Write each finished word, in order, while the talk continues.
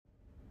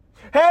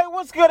Hey,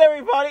 what's good,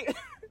 everybody?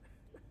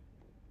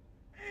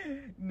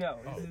 No,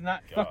 this is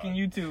not fucking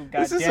YouTube.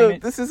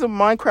 This is a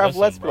Minecraft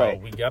Listen, Let's bro, Play.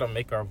 we gotta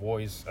make our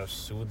voice as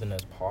soothing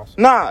as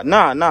possible.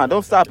 Nah.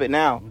 Don't stop it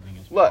now. Soothing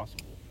as Look.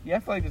 possible. Yeah, I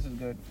feel like this is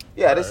good.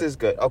 Yeah, this is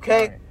good.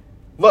 Okay, Alright.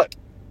 look.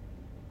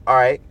 All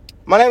right.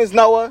 My name is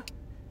Noah.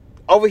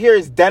 Over here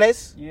is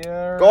Dennis.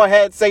 Yeah. Go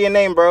ahead, say your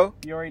name, bro.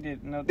 You already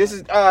did. No. This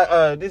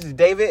is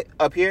David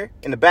up here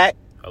in the back.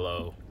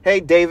 Hello. Hey,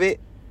 David.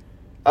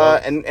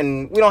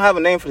 And we don't have a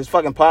name for this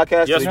fucking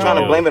podcast. Yes, so you're we trying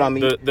to do. blame it on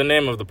me. The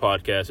name of the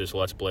podcast is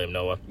Let's Blame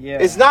Noah. Yeah.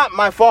 It's not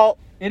my fault.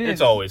 It is.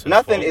 It's always his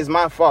Nothing fault. is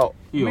my fault.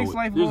 It makes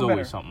life a There's little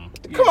always better.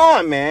 something. Come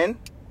on, man.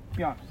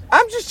 Be honest.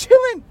 I'm just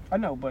chilling. I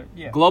know, but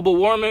yeah. Global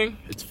warming,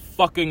 it's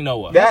fucking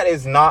Noah. That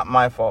is not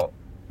my fault.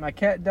 My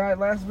cat died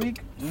last week.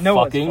 No,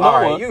 Fucking it's All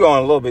Noah. right, you're going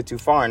a little bit too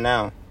far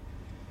now.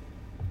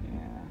 Yeah.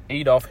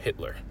 Adolf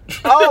Hitler.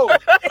 Oh.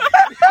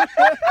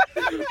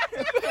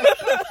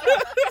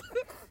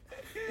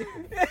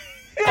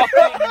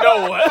 Fucking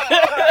Noah.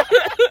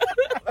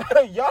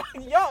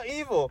 y'all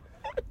evil.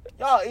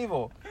 Y'all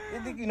evil.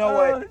 You think you know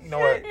what? You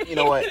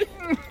know what?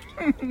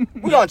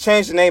 We're gonna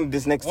change the name of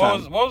this next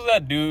time. What was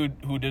that dude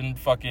who didn't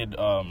fucking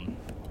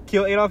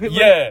Kill Adolf Hitler?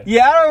 Yeah.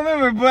 Yeah, I don't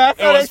remember, but I It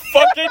thought was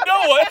fucking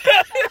Noah.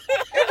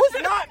 It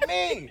was not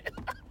me.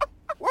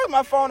 Where's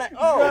my phone at? Bro,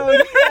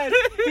 Oh,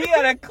 he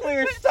had a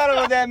clear shot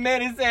of that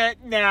man. He said,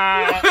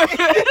 nah.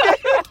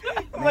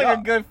 I'm like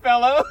a good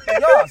fellow.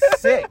 y'all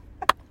sick.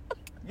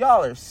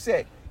 Y'all are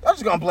sick. Y'all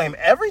just gonna blame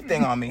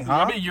everything on me, huh?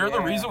 I mean, you're the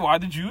Yeah. reason why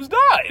the Jews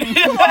died.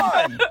 Come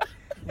on.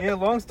 Yeah,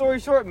 long story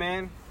short,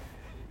 man.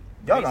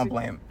 Y'all gonna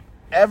blame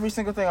every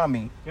single thing on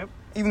me. Yep.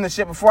 Even the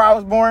shit before I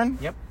was born.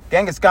 Yep.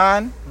 Genghis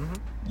Khan.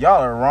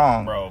 Y'all are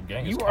wrong. Bro,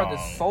 Genghis You Khan. are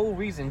the sole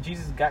reason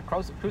Jesus got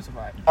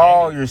crucified.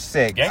 Oh, you're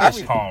sick.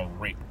 Genghis Khan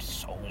raped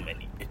so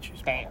many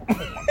bitches.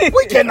 Bro.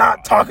 We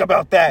cannot talk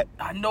about that.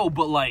 I know,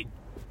 but like,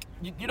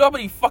 you know how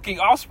many fucking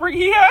offspring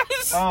he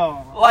has?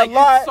 Oh. Like, A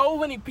lot. so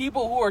many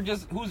people who are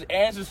just, whose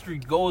ancestry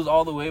goes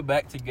all the way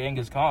back to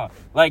Genghis Khan.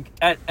 Like,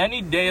 at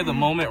any day of the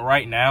moment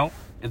right now,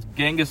 it's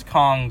Genghis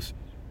Khan's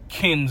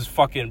kin's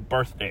fucking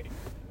birthday.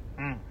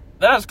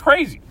 That's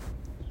crazy.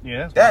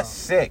 Yeah, That's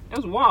sick.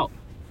 That's wild.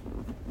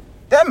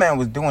 That man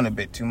was doing a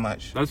bit too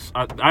much.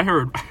 I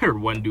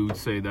heard one dude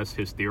say that's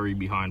his theory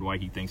behind why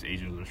he thinks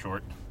Asians are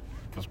short.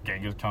 Because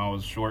Genghis Khan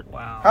was short.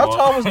 Wow. How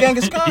tall was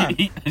Genghis Khan?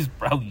 He's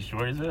probably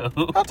short as hell.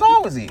 How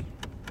tall was he?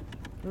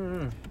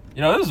 You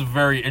know, this is a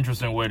very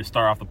interesting way to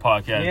start off the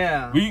podcast.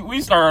 Yeah.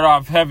 We started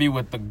off heavy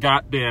with the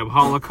goddamn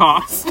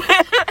Holocaust.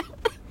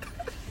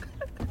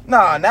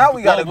 Nah, now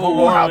we gotta Global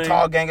Google how warming.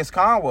 tall Genghis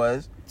Khan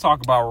was.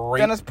 Talk about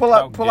rape. Dennis, pull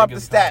up the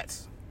Genghis Khan.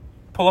 stats.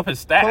 Pull up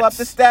his stats. Pull up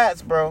the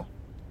stats, bro.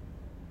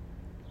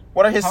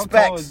 What are his How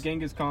specs? tall is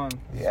Genghis Khan?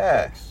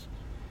 Yeah.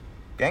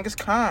 Genghis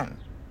Khan.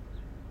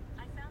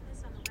 I found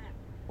this on the web.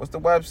 What's the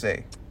web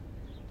say?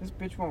 This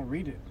bitch won't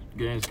read it.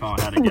 Genghis Khan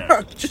had to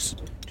get. just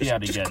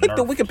had to just get click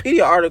the nerfed.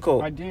 Wikipedia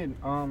article. I did.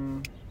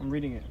 I'm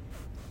reading it.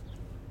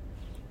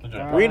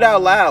 Read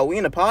out loud. We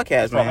in the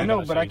podcast, fine. I man. know,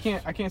 gonna but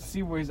say- I can't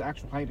see where his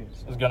actual height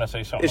is. I was gonna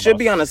say something. It should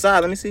be about- on the side.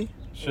 Let me see.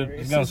 It's It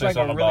gonna seems say like a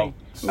something really-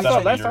 about. I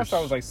thought last time I 7 saw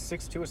it was years. like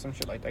 6'2" or some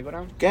shit like that. Go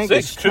down.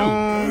 Genghis 6'2".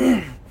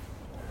 Khan.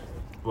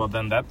 Well,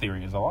 then that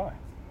theory is a lie.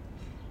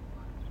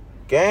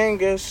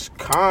 Genghis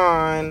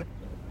Khan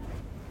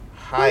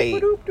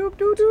height. Doop, doop,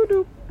 doop, doop,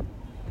 doop.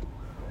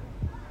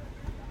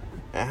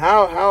 And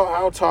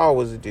how tall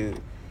was the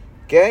dude?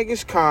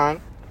 Genghis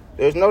Khan.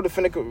 There's no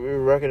definitive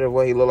record of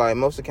what he looked like.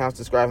 Most accounts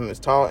describe him as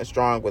tall and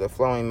strong with a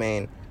flowing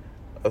mane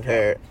of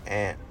hair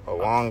and a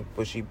long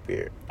bushy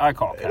beard. I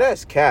call it.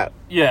 That's cap.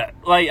 Yeah,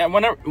 like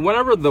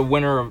whenever the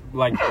winner of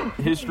like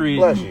history,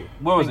 Bless you.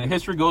 what was it?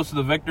 History goes to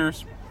the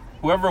victors.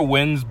 Whoever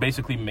wins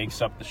basically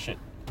makes up the shit,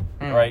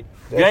 right?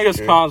 That's Genghis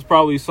true. Khan's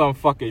probably some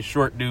fucking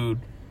short dude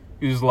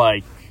who's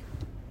like,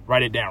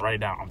 write it down.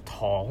 I'm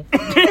tall.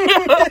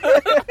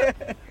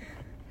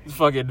 He's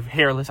fucking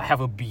hairless. I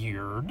have a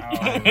beard.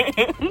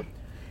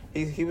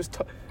 He was,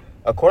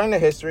 according to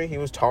history, he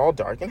was tall,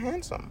 dark, and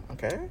handsome.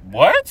 Okay,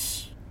 What?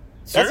 that's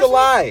Seriously? a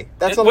lie.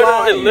 That's a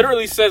literally, lie. It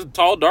literally says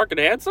tall, dark, and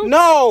handsome.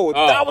 No,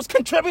 Oh. that was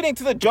contributing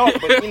to the joke.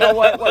 But you know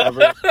what?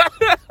 Whatever.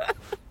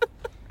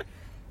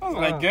 I was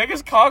like,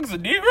 Genghis Khan's a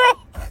Negro.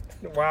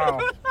 Wow.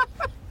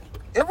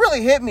 It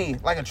really hit me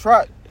like a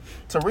truck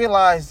to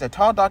realize that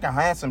tall, dark, and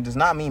handsome does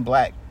not mean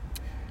black.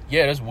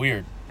 Yeah, that's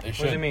weird. It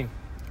What does it mean?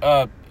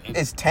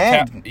 It's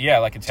tan. Yeah,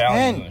 like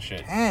Italians and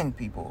shit. Tan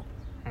people,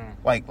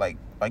 like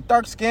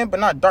dark skin, but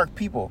not dark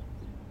people,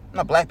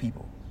 not black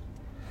people.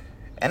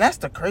 And that's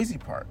the crazy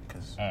part,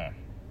 because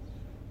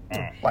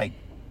like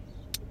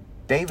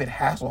David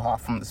Hasselhoff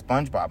from the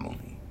SpongeBob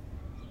movie.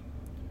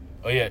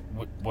 Oh yeah,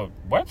 what?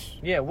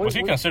 Yeah, was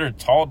he considered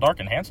tall, dark,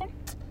 and handsome?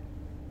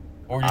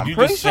 Or did I'm you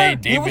pretty just say sure he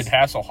David was-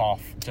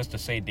 Hasselhoff just to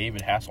say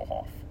David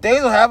Hasselhoff?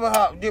 David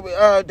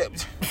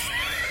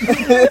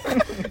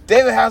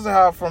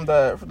Hasselhoff from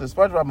the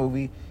SpongeBob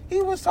movie.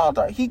 He was tall,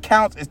 dark. He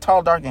counts as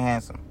tall, dark, and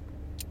handsome.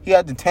 He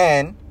had the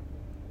tan,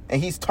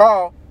 and he's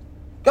tall.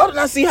 Y'all did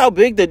not see how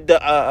big the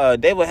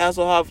David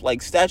Hasselhoff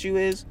like statue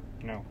is?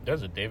 No.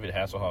 There's a David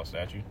Hasselhoff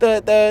statue.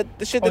 The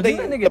shit that Oh, they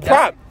didn't that nigga the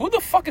prop. Who the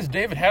fuck is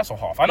David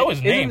Hasselhoff? I know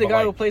his name. Isn't the but, guy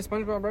like, who played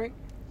SpongeBob, right?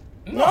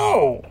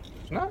 No,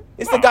 It's not?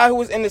 it's the guy who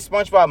was in the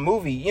SpongeBob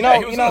movie. You know, yeah,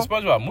 he was in the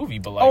SpongeBob movie,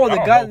 but like, Oh, I the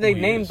don't guy know that they who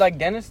he named is. like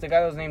Dennis? The guy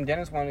that was named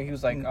Dennis when he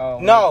was like, oh.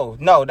 no,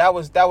 that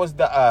was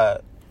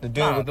the dude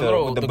Nah, with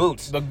little- the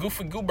boots. the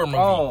Goofy Goober movie.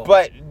 Oh.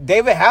 But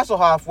David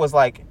Hasselhoff was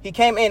like, he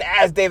came in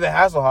as David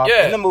Hasselhoff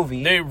Yeah, in the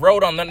movie, They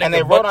wrote on that nigga and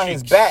they butt wrote on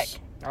his cheeks back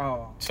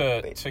Oh.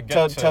 to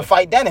get to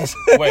fight Dennis.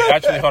 Wait,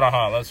 actually, hold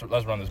on. Let's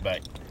run this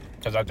back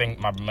because I think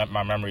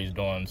my memory is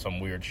doing some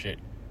weird shit.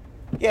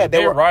 Yeah, Did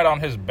they were. ride on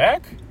his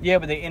back? Yeah,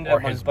 but they ended Or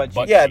up on his his butt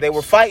butt. cheek. Yeah, they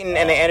were cheeks. fighting,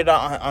 and they ended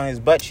on his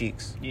butt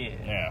cheeks. Yeah.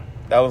 Yeah,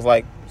 That was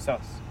like, Sus.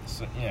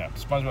 so, yeah.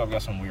 SpongeBob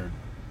got some weird.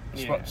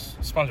 Yeah.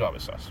 SpongeBob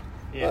is sus.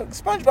 Yeah. look,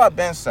 SpongeBob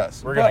been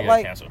sus. We're gonna But, get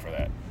like, canceled for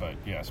that, but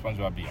yeah,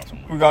 SpongeBob be on some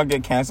weird. we're gonna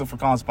get canceled for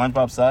calling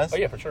SpongeBob sus. Oh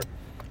yeah, for sure.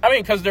 I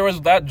mean, because there was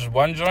that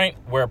one joint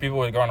where people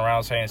were going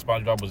around saying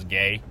SpongeBob was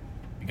gay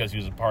because he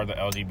was a part of the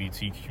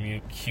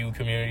LGBTQ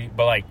community,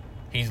 but like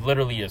he's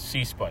literally a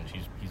sea sponge.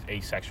 He's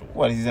asexual.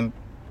 What, he's in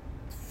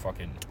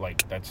Fucking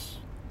like that's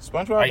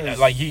SpongeBob? Is,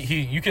 like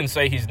he you can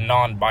say he's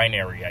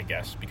non-binary, I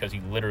guess, because he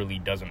literally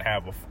doesn't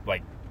have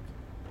like.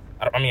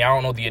 I mean, I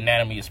don't know the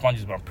anatomy of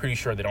sponges, but I'm pretty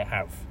sure they don't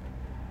have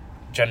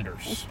genders.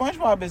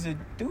 SpongeBob is a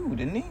dude,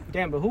 isn't he?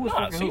 Damn, but who was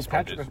Nah, fucking sea who?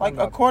 Patrick or sponges.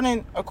 Like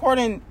SpongeBob?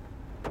 according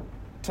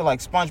to like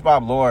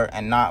SpongeBob lore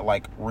and not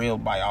like real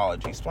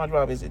biology,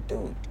 SpongeBob is a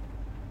dude.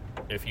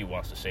 If he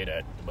wants to say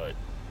that, but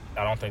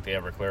I don't think they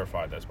ever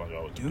clarified that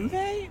SpongeBob was a Do dude.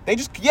 they? They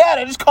just call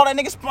that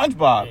nigga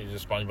SpongeBob. He's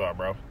just SpongeBob,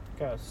 bro.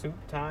 Got a suit,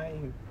 tie,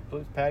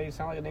 blue patty.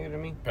 Sound like a nigga to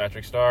me.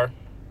 Patrick Star.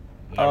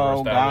 Never Oh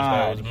established that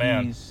God, was a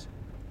man.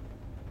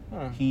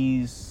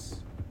 he's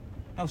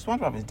no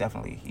SpongeBob is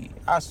definitely a he.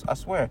 I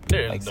swear.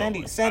 There's Like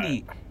no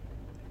Sandy.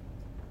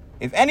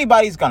 If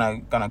anybody's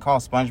gonna call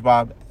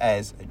SpongeBob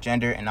as a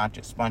gender and not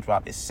just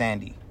SpongeBob, it's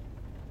Sandy.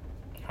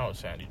 How would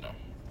Sandy know?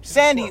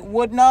 Sandy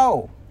would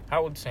know.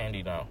 How would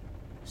Sandy know?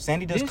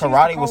 Sandy does Didn't she used to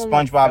karate call with him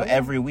little SpongeBob fella?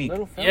 every week.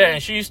 Little fella? Yeah,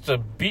 and she used to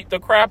beat the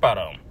crap out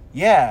of him.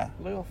 Yeah,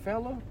 Little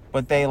fella?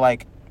 but they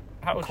like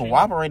How would she know?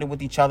 cooperated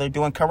with each other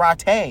doing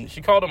karate.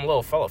 She called him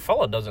little fella.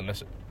 Fella doesn't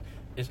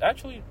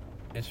necessarily.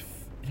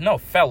 No,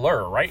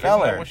 feller, right? Isn't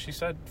Feller. that what she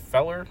said?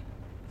 Feller?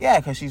 Yeah,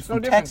 because she's No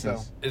from difference,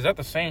 Texas. Is that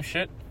the same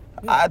shit?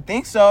 I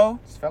think so.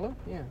 It's fella?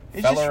 Yeah.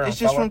 It's Feller just and it's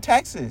just fella? from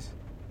Texas.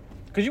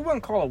 Because you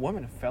wouldn't call a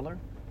woman a feller.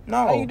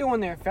 No. How you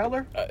doing there,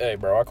 feller? Hey,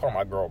 bro, I call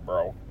my girl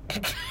bro.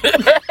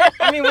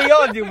 I mean, we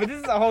all do, but this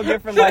is a whole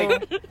different,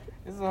 like,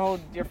 this is a whole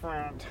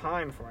different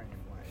time frame.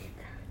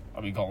 Like,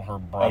 I'll be calling her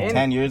bro. Like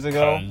 10 years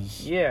ago?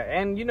 'cause yeah,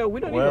 and you know, we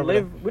don't Wherever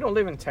even live. We don't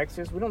live in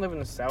Texas. We don't live in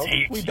the South.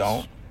 We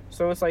don't.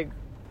 So it's like,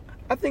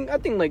 I think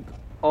like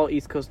all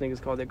East Coast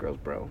niggas call their girls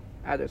bro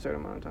after a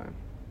certain amount of time.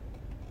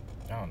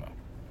 I don't know.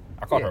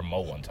 I called Yeah. her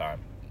Mo one time.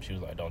 She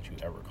was like, "Don't you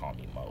ever call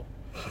me Mo."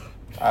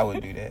 I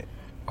would do that.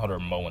 I called her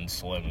Mo and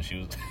Slim, and she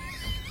was.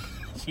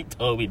 She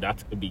told me not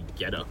to be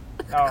ghetto.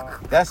 Oh,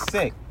 That's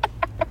sick.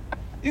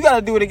 You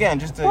gotta do it again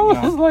just to, I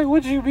was like,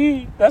 "What you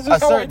mean?" That's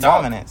just how I assert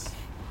talk. dominance.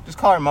 Just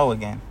call her Mo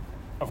again.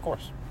 Of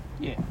course.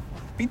 yeah,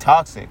 Be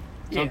toxic.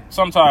 So, yeah.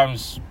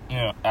 sometimes,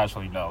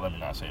 actually, no. Let me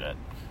not say that.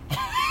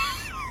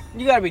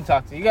 You gotta be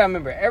toxic. You gotta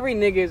remember, every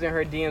nigga is in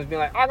her DMs being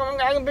like, I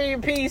can be your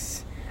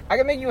peace. I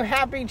can make you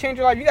happy, change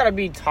your life. You gotta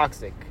be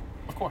toxic.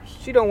 Of course.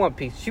 She don't want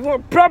peace. She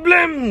want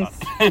problems.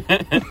 You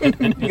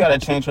gotta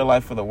change her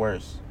life for the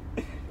worse.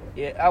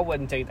 Yeah, I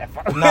wouldn't take that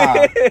far.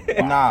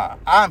 Nah.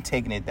 I'm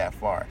taking it that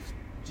far.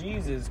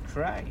 Jesus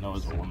Christ. No,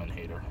 it's a woman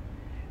hater.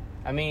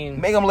 I mean,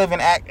 Make them live in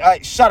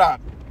act. Shut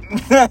up. I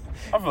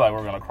feel like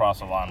we're gonna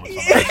cross a line with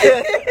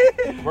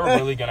somebody. We're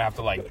really gonna have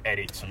to like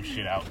edit some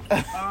shit out.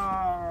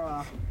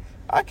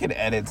 I could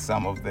edit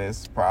some of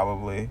this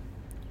probably.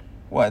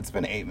 What? It's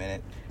been 8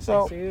 minutes.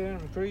 So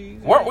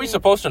Weren't we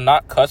supposed to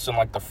not cuss in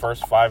like the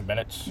first 5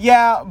 minutes?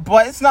 yeah,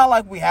 but it's not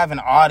like we have an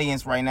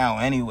audience right now,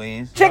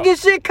 anyways. check your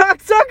shit,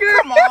 cocksucker.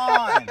 Come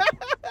on.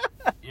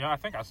 Yeah, I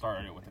think I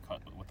started it with the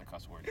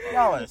cuss word.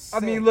 Y'all are I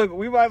mean, sick. look,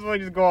 we might as well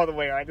just go all the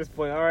way at this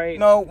point. All right.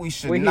 No, we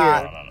should We're here.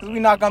 not. No. Because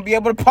we're not gonna be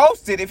able to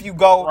post it if you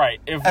go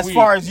Right. If as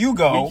far as you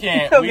go. we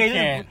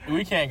can't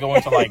we can't go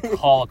into like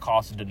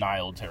Holocaust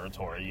denial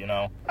territory, you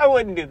know? I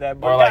wouldn't do that.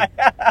 But Or like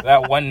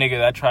that one nigga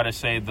that tried to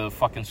say the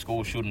fucking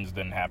school shootings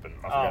didn't happen.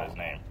 I forgot Oh. his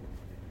name.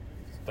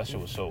 That shit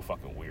was so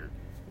fucking weird.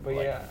 But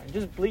yeah,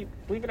 just bleep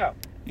it out.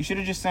 You should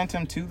have just sent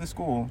him to the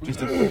school just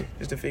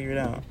to figure it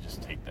out.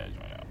 Just take that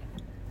joint out.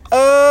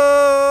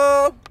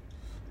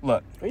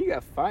 Look, Oh, you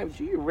got 5G.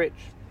 You're rich.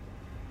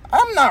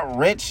 I'm not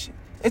rich.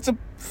 It's a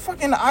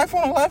fucking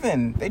iPhone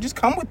 11. They just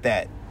come with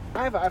that.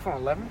 I have an iPhone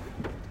 11.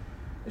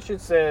 This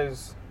shit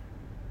says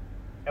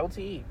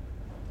LTE.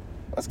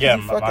 That's because Yeah,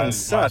 you fucking mine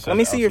suck. says Let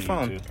me see your LTE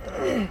phone.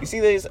 too. You see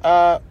these?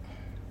 But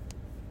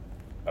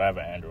I have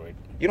an Android.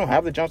 You don't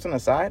have the jumps on the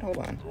side? Hold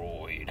on.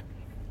 Droid.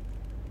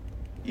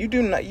 You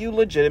do not. You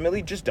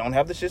legitimately just don't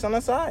have the shits on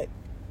the side.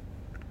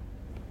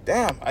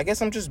 Damn, I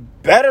guess I'm just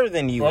better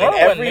than you in Remember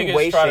when every niggas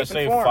way, try to shape,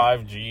 say and form.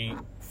 5G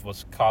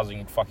was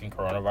causing fucking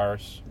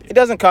coronavirus. It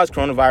doesn't cause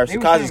coronavirus. They It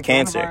were causes saying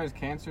cancer. coronavirus,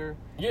 cancer,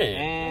 Yeah,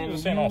 and he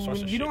was saying all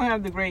sorts of you shit. don't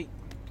have the great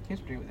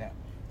history with that.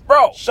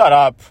 Bro, Shut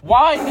up.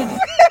 why did...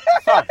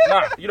 Sorry,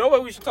 nah, you know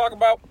what we should talk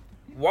about?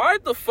 Why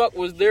the fuck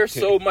was there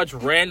so much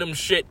random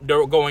shit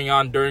going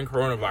on during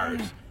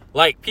coronavirus?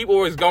 Like, people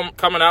was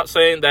coming out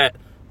saying that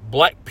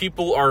black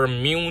people are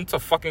immune to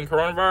fucking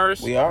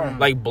coronavirus. We are.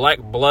 Like, black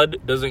blood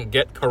doesn't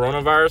get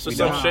coronavirus or We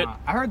some don't. shit.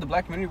 I heard the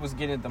black community was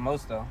getting it the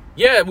most though.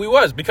 Yeah, we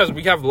was, because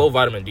we have low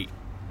vitamin D.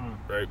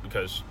 Right?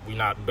 Because we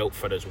not built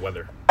for this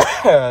weather.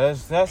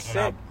 that's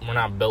We're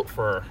not built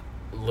for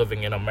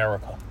living in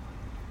America.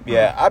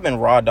 Yeah, I've been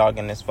raw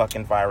dogging this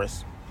fucking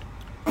virus.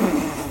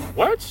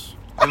 What?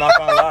 I'm not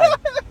gonna lie.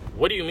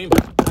 What do you mean by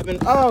that?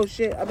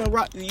 I've been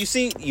raw. You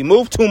see, you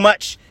move too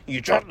much,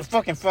 you drop the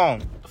fucking phone.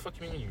 What the fuck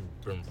you mean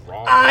you've been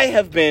raw? I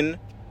have been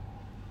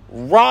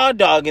raw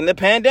dogging the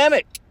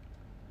pandemic.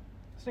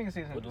 This nigga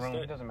stays in What his is room.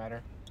 that? It doesn't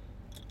matter.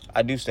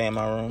 I do stay in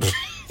my room.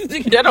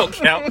 That don't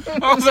count.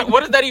 I was like,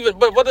 what does that even?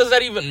 But what does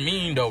that even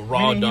mean, though? Raw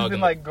Meaning he's dogging been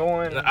like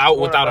going out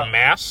without a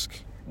mask.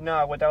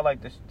 No, without like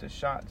the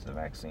shots, the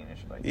vaccine and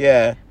shit like that.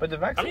 Yeah, But the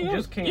vaccine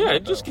just came. yeah, out,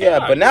 it just though. came yeah,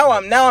 out. but now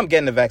I'm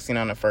getting the vaccine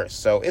on the first,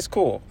 so it's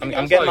cool. I'm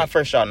That's getting like- my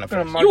first shot on the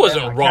first. Mark You that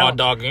wasn't on raw count.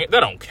 dogging it.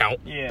 That don't count.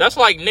 Yeah. That's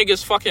like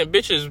niggas fucking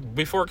bitches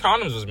before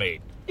condoms was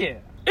made. Yeah,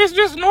 It's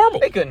just normal.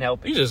 they couldn't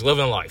help You it. just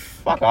living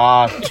life. Fuck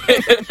off.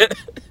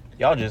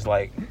 Y'all just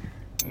like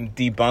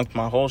debunked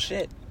my whole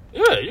shit.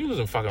 Yeah, you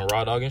wasn't fucking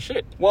raw dogging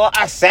shit. Well,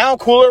 I sound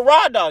cooler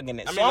raw dogging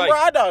it, I so mean, I'm like-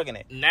 raw dogging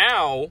it.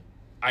 Now,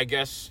 I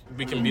guess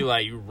we can be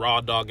like, you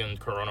raw dogging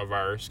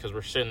coronavirus because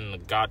we're sitting in the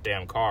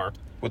goddamn car.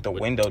 With the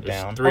window There's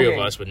down. three of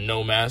Okay. us with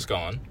no mask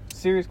on.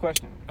 Serious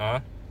question: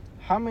 Huh?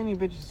 how many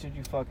bitches did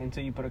you fuck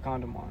until you put a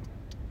condom on?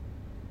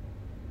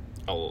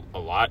 A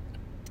lot.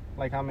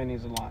 Like, how many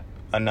is a lot?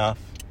 Enough.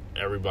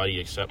 Everybody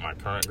except my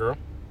current girl.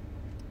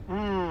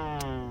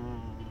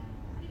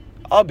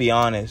 I'll be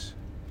honest.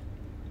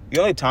 The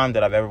only time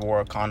that I've ever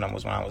wore a condom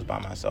was when I was by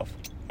myself.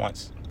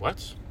 Once.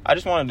 What? I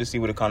just wanted to see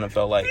what a condom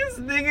felt like. This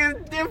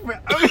nigga's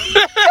different.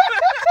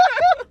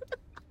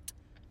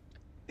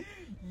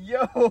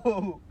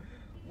 Yo,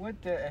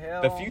 what the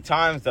hell? The few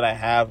times that I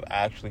have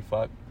actually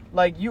fucked,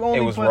 like you only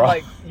It was put raw.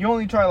 like you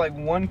only try like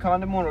one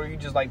condom on, or you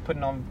just like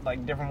putting on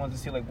like different ones to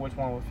see like which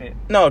one would fit.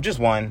 no, just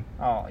one.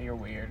 Oh, you're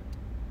weird.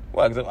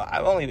 Well, 'cause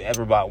I've only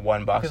ever bought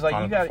one box Because of like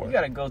condoms before. you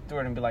gotta go through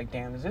it and be like,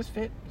 damn, does this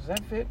fit? Does that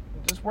fit?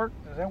 Does this work?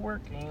 Does that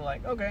work? And you're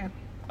like, okay,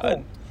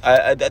 cool.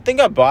 I think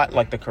I bought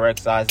like the correct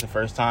size the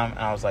first time, and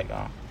I was like,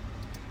 oh.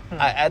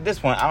 At this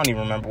point, I don't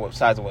even remember what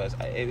size it was.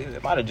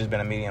 It might have just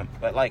been a medium,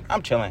 but like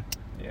I'm chilling.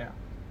 Yeah.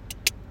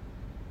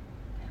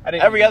 I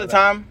didn't Every need to other know that.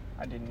 time,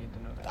 I didn't need to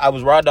know that. I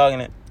was raw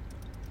dogging it.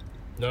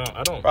 No,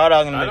 I don't. Raw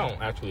dogging I it.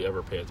 don't actually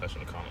ever pay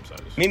attention to condom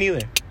sizes. Me neither.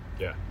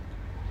 Yeah.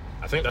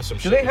 I think that's some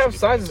Do shit. they we have should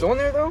be paying sizes on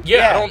there though?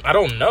 Yeah, Yeah. I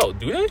don't know.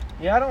 Do they?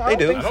 Yeah, I don't They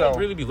do. think I don't so.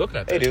 really be looking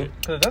at They that do.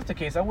 shit. Because if that's the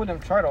case, I wouldn't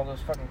have tried all those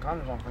fucking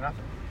condoms on for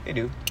nothing. They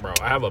do. Bro,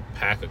 I have a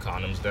pack of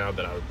condoms now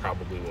that I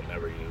probably will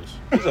never use.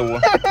 This is a,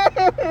 Like,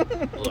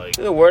 this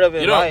is a word of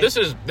advice. you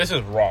know, this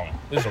is wrong.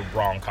 This is a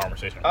wrong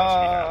conversation.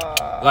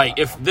 Like,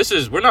 if this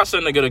is, we're not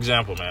setting a good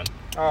example, man.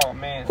 Oh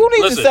man. Who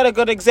needs Listen, to set a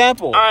good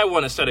example? I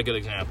want to set a good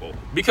example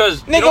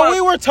because you Nigga, know what?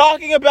 we were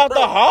talking about Bro,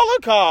 the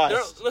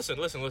Holocaust. Listen.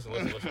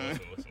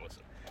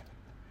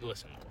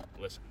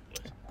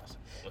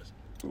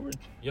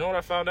 You know what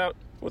I found out?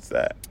 What's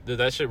that?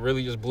 That shit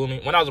really just blew me.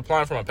 When I was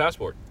applying for my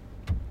passport,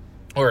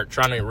 or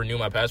trying to renew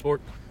my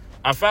passport,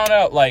 I found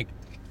out like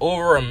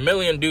over 1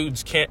 million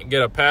dudes can't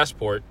get a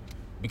passport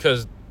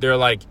because they're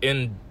like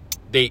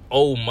they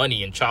owe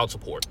money in child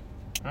support.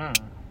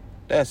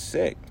 That's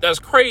sick. That's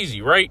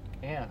crazy, right?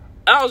 Yeah.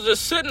 I was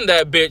just sitting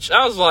that bitch.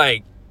 I was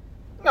like,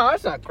 No,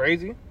 that's not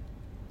crazy.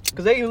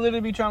 Because they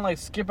literally be trying to like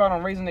skip out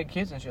on raising their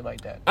kids and shit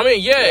like that. I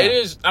mean, yeah, it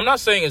is. I'm not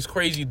saying it's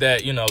crazy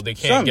that, you know, they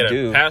can't Some get a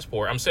do.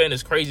 passport. I'm saying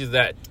it's crazy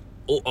that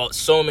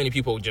so many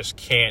people just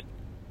can't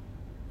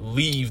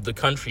leave the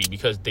country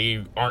because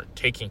they aren't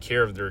taking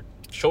care of their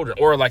children,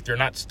 or like they're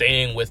not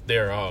staying with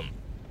their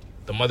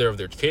the mother of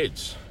their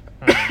kids.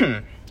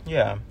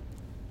 Yeah.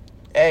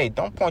 Hey,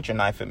 don't point your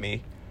knife at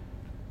me.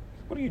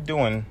 What are you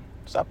doing?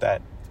 Stop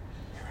that.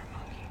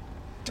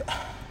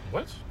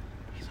 What?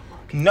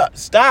 No,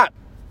 stop.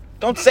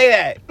 Don't say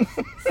that.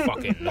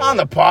 Fucking no. On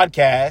the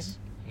podcast.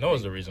 No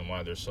is the reason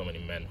why there's so many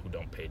men who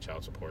don't pay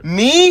child support.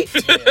 Me?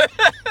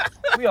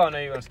 We all know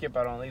you're going to skip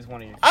out on at least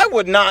one of your kids. I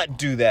would not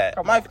do that.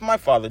 Come My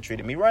father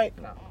treated me right.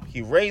 No,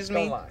 He raised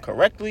Don't me lie.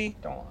 correctly.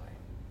 don't lie.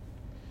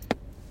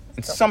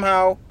 And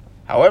somehow,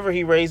 however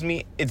he raised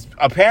me, it's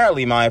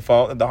apparently my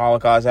fault that the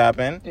Holocaust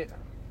happened. Yeah.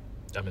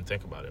 I've been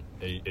thinking about it.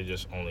 It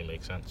just only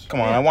makes sense.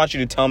 Come on, I want you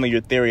to tell me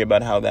your theory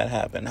about how that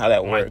happened, how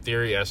that My worked.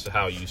 theory as to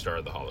how you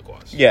started the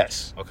Holocaust.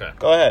 Yes. Okay.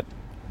 Go ahead.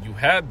 You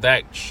had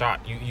that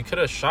shot. You could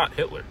have shot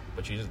Hitler,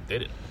 but you just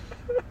didn't.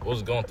 What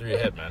was going through your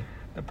head, man?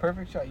 The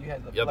perfect shot. You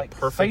had the, Yeah, the like,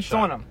 perfect face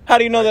shot. on him. How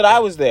do you know that I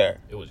was there?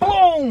 It was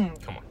Boom!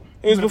 Come on.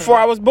 It was before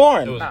I was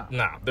born. It was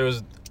Nah. There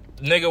was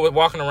nigga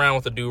walking around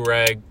with a do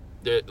rag,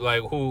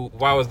 Like,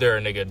 why was there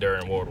a nigga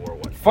during World War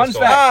I?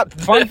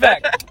 Fun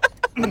fact.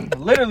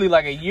 Literally,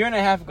 like a year and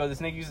a half ago, this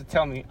nigga used to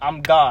tell me,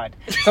 I'm God.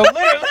 So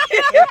literally...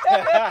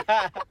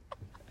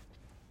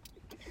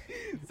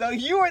 So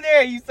you were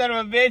there, you son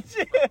of a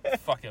bitch.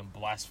 Fucking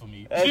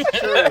blasphemy. That's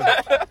true.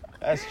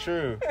 That's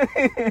true.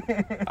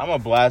 I'm a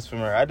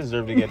blasphemer. I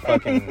deserve to get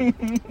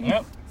fucking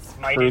Yep.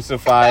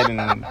 crucified,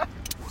 and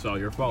It's all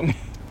your fault.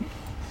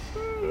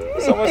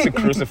 someone should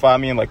crucify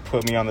me and like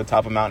put me on the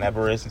top of Mount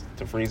Everest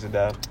to freeze to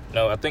death.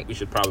 No, I think we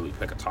should probably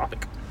pick a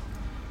topic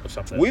or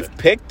something. We've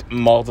picked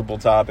multiple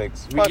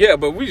topics. Fuck. Yeah,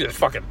 but we just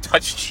fucking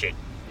touched shit.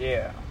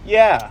 Yeah.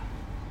 Yeah.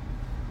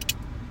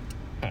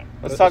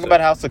 Let's talk about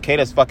how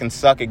cicadas fucking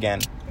suck again.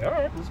 All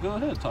right, let's go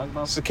ahead. Talk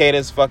about.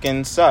 Cicadas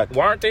fucking suck.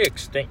 Why aren't they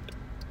extinct?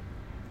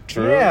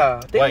 True.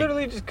 Yeah. They Like,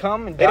 literally just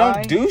come and They die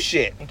don't do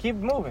shit. and keep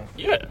moving.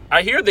 Yeah,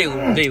 I hear they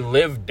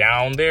live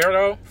down there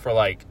though for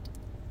like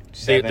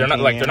they're not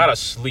 17 like they're not years.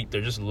 asleep.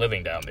 They're just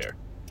living down there.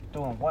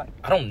 Doing what?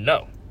 I don't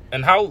know.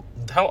 And how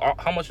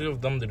much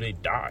of them do they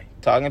die?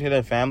 Talking to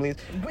their families.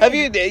 Have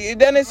you,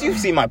 Dennis? You've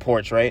seen my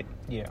porch, right?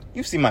 Yeah.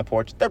 You've seen my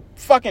porch. They're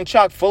fucking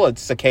chock full of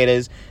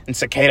cicadas and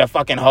cicada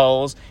fucking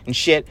holes and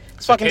shit.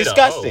 It's fucking Cicada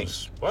disgusting.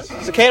 hose. What?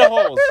 Cicada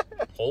holes.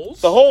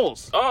 Holes? The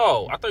holes.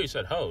 Oh, I thought you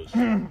said hose.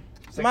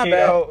 My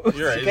bad.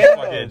 You're right.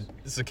 Cicada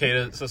It's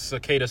fucking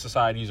cicada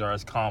societies are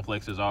as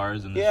complex as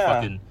ours, and there's Yeah.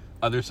 fucking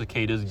other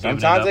cicadas giving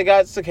Sometimes it they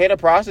up, got cicada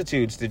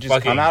prostitutes that just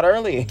Fucking come out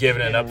early.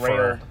 giving it up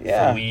for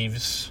Yeah.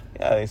 leaves.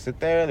 Yeah, they sit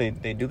there,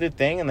 they do their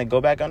thing, and they go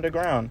back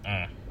underground.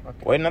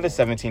 Wait another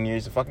 17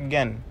 years to fuck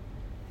again.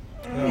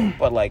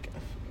 But like,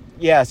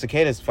 yeah,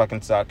 cicadas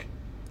fucking suck.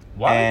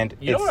 Why? And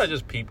You know it's- what I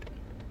just peeped?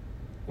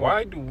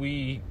 Why do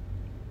we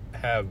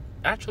have...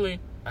 Actually,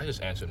 I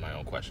just answered my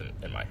own question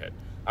in my head.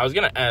 I was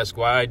going to ask,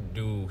 why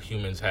do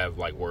humans have,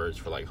 like, words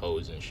for, like,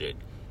 hoes and shit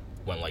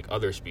when, like,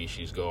 other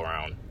species go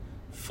around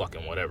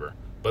fucking whatever?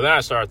 But then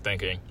I started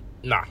thinking,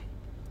 nah.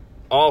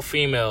 All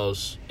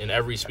females in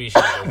every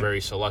species are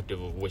very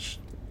selective of which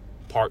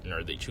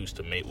partner they choose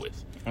to mate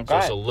with. So Okay.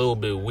 it's a little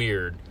bit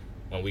weird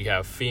when we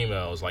have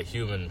females, like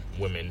human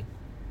women,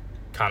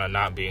 kind of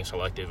not being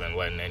selective and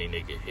letting any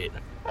nigga hit.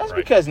 That's right?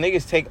 because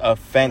niggas take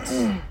offense.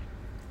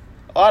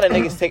 A lot of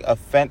niggas take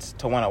offense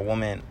to when a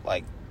woman,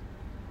 like,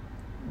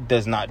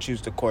 does not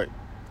choose to court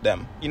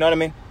them. You know what I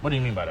mean? What do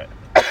you mean by that?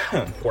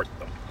 Court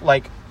them.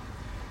 Like,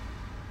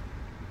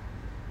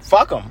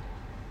 fuck them.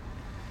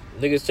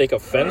 Niggas take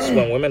offense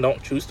when women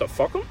don't choose to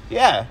fuck them?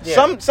 Yeah.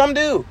 Yeah. Some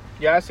do.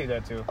 Yeah, I see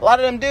that too. A lot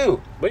of them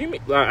do. What do you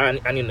mean? I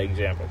need an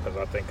example because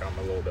I think I'm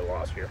a little bit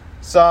lost here.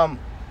 Some.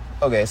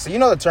 Okay, so you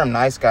know the term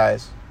nice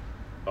guys?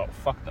 Oh,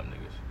 fuck them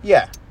niggas.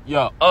 Yeah.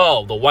 Yo,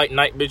 the white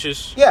knight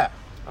bitches? Yeah.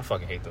 I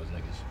fucking hate those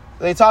niggas.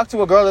 They talk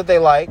to a girl that they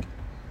like,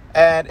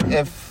 and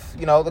if,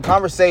 you know, the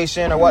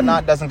conversation or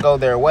whatnot doesn't go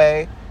their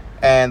way,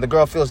 and the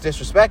girl feels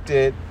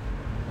disrespected,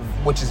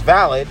 which is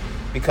valid,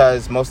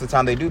 because most of the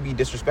time they do be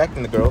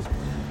disrespecting the girls,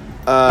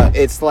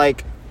 it's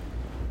like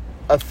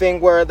a thing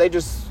where they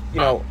just, you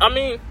know... I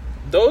mean,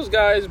 those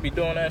guys be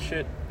doing that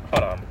shit.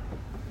 Hold on.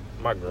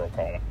 My girl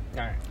calling. All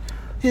right.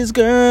 His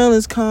girl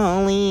is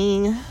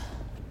calling.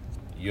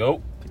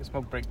 Yo. Take a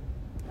smoke break.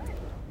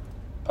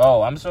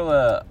 Oh, I'm still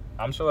at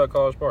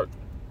College Park.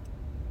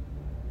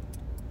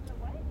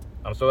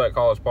 I'm still at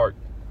College Park.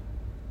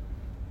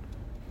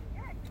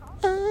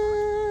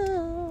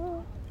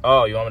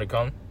 Oh, you want me to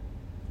come?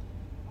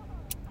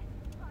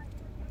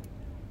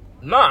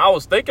 No, I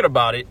was thinking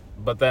about it,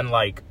 but then,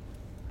 like,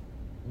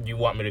 you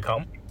want me to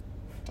come?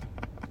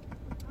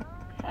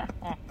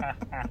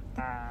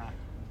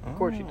 Of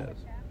course she does.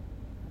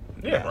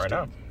 Yeah, right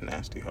now.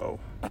 Nasty hoe.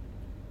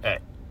 Hey.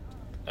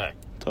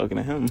 Talking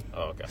to him.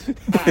 Oh, okay.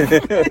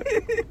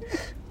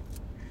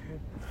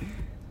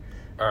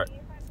 All right.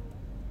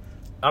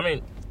 I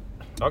mean,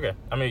 okay.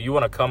 I mean, you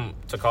want to come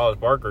to College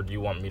Park, or do you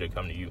want me to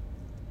come to you?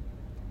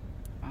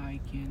 I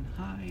can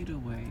hide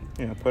away.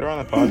 Yeah, put her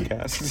on the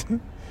podcast.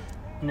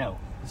 No,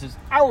 this is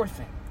our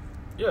thing,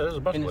 Yeah, there's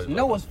a bunch and of it's places.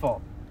 Noah's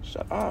fault.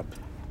 Shut up.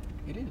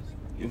 It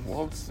is.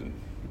 Well, it's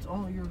It's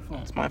all your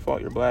fault. my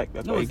fault. You're black.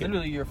 That's No, why you it's get...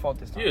 literally your fault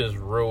this time. You just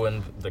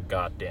ruined the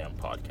goddamn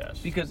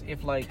podcast. Because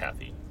if like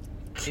Kathy.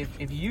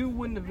 if you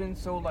wouldn't have been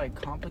so like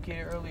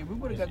complicated earlier, we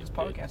would have got this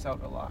podcast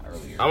out a lot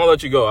earlier. I'm gonna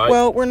let you go.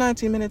 Well, we're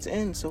 19 minutes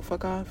in, so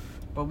fuck off.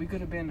 But we could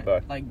have been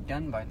Bye. like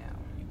done by now.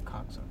 You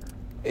cocksucker.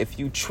 If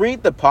you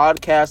treat the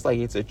podcast like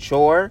it's a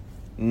chore,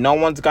 no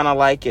one's gonna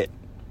like it.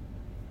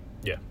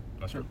 Yeah,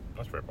 that's fair.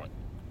 That's a fair point.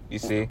 You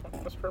see?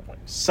 That's a fair point.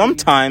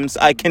 Sometimes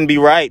I can be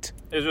right.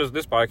 It's just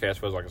this podcast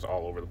feels like it's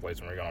all over the place,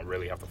 and we're gonna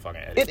really have to fucking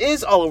edit. It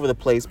is all over the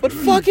place, but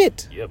fuck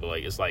it. Yeah, but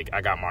like it's like I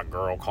got my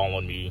girl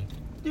calling me.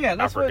 Yeah, I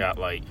that's forgot.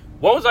 Like,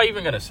 what was I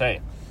even gonna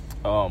say?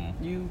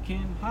 You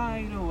can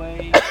hide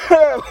away.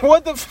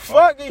 What the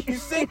fuck are you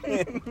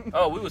singing?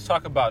 Oh, we was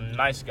talking about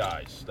nice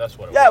guys. That's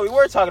what it Yeah, was. we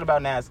were talking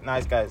about nice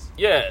guys.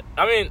 Yeah,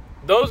 I mean,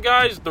 those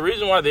guys, the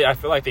reason why I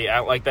feel like they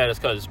act like that is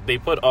because they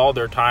put all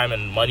their time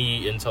and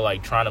money into,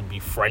 like, trying to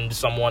befriend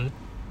someone,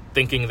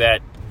 thinking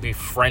that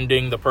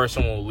befriending the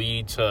person will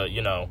lead to,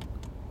 you know,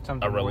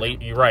 something. more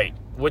than- You're right,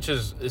 which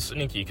is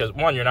sneaky because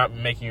one, you're not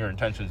making your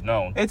intentions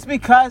known. It's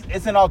because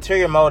it's an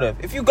ulterior motive.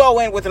 If you go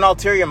in with an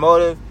ulterior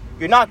motive,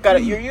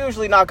 you're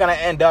usually not gonna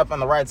end up on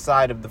the right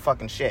side of the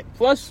fucking shit.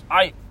 Plus,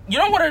 you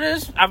know what it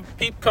is? I've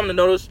come to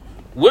notice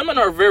women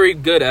are very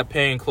good at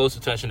paying close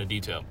attention to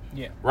detail.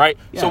 Yeah. Right?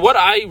 Yeah. So what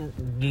I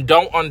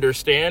don't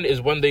understand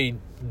is when they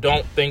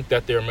don't think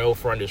that their male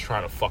friend is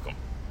trying to fuck them.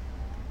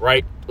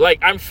 Right?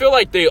 Like, I feel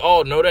like they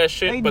all know that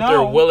shit, They but know.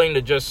 they're willing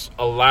to just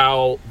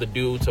allow the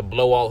dude to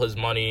blow all his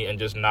money and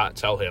just not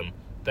tell him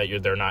that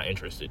they're not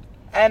interested.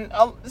 And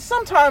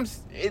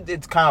sometimes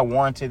it's kind of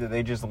warranted that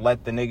they just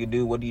let the nigga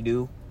do what he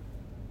do.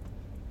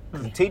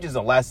 'Cause it teaches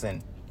a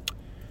lesson.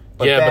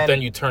 But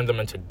then you turn them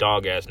into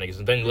dog-ass niggas.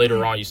 And then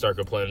later on, you start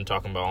complaining,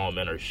 talking about all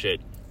men are shit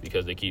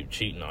because they keep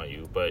cheating on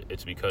you. But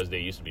it's because they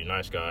used to be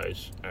nice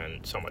guys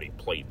and somebody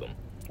played them.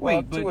 Well,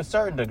 Wait, to but a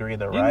certain degree,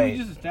 they're didn't right. we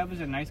just establish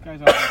that nice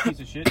guys are a piece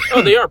of shit?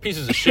 Oh, they are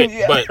pieces of shit.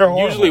 Yeah, but they're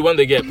horrible. usually when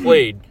they get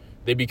played,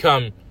 they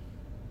become,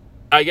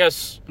 I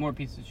guess, More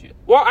pieces of shit.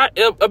 well,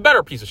 a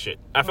better piece of shit.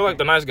 I feel Okay. like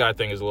the nice guy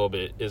thing is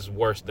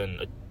worse than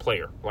a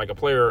player. Like, a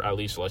player at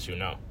least lets you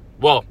know.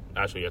 Well,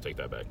 actually, I take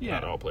that back. Yeah.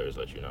 Not all players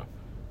let you know.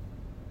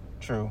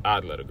 True.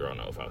 I'd let a girl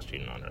know if I was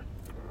cheating on her.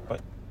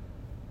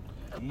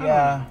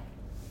 Yeah.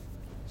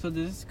 So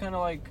does this kind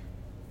of like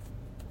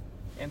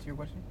answer your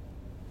question?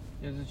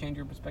 Does it change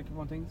your perspective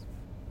on things?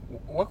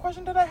 What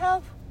question did I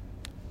have?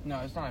 No,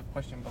 it's not a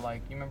question, but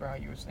like, you remember how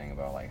you were saying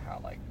about like how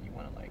like you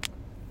want to like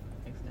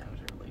establish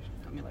a relationship?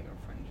 I mean, like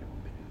a friendship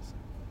with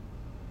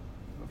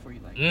bitches before you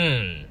like.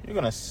 You're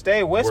gonna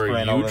stay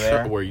whispering over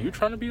there. Were you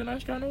trying to be a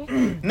nice guy, Noah?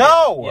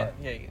 No.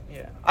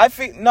 Yeah. I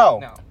feel no.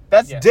 No.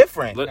 That's Yeah.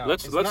 different. No,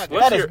 Let's it's not.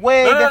 That hear, is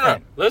way no.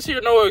 different. Let's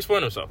hear Noah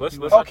explain himself. Let's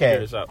Okay. figure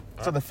this out.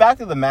 So the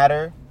fact of the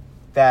matter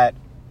that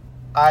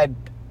I'd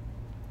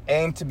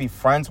aim to be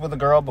friends with a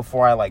girl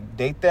before I like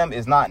date them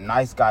is not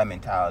nice guy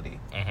mentality.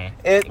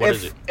 What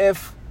is it?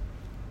 If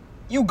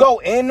you go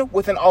in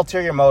with an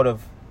ulterior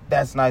motive,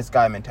 that's nice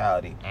guy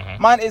mentality.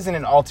 Mine isn't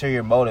an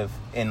ulterior motive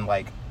in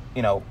like,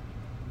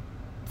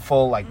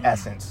 full like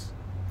essence.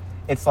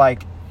 It's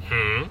like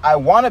I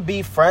want to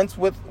be friends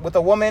with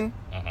a woman,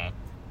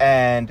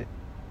 and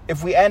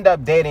if we end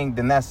up dating,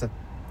 then that's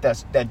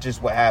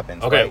just what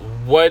happens. Okay,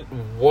 right?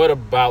 what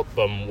about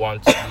them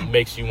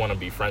makes you want to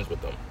be friends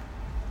with them?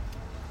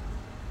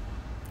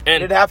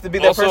 And It'd have to be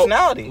their also,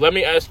 personality. Let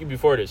me ask you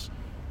before this: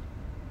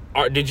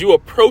 did you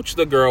approach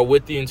the girl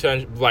with the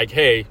intention, like,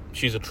 "Hey,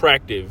 she's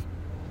attractive.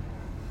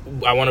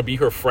 I want to be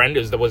her friend"?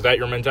 Was that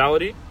your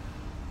mentality?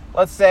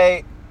 Let's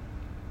say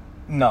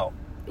no.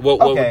 What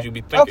would you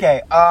be thinking?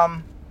 Okay,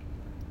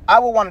 I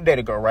would want to date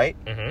a girl, right?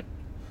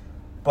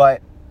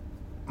 But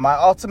my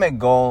ultimate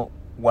goal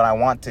when I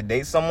want to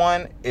date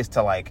someone is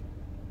to like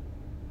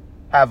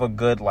have a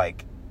good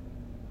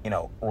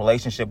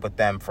relationship with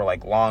them for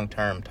like long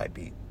term type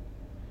beat.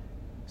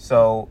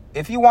 So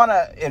if you want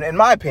to, in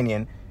my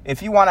opinion,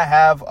 if you want to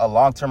have a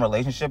long term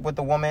relationship with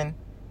a woman,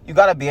 you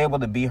got to be able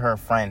to be her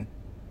friend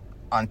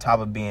on top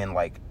of being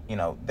like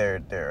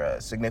their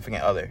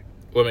significant other.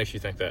 What makes you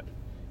think that?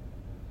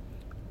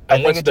 I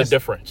And think what's the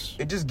difference?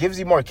 It just gives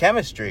you more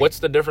chemistry. What's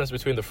the difference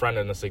between the friend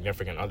and the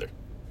significant other?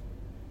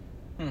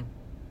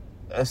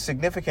 A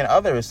significant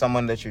other is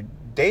someone that you're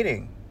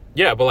dating.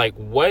 Yeah, but like,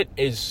 what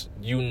is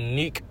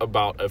unique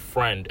about a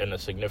friend and a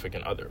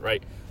significant other,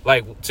 right?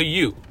 Like, to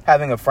you,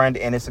 Having a friend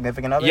and a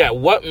significant other? yeah,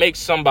 what makes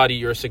somebody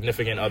your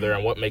significant other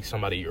and what makes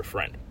somebody your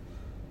friend?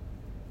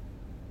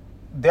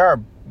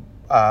 There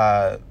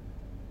are,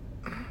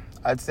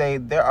 I'd say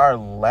there are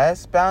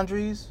less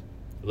boundaries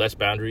Less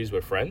boundaries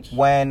with friends?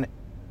 when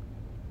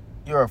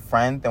you're a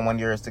friend than when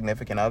you're a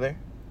significant other.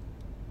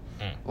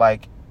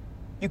 Like,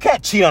 you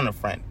can't cheat on a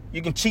friend.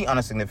 You can cheat on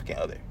a significant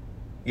other.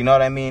 You know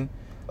what I mean?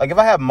 Like, if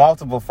I have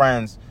multiple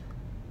friends,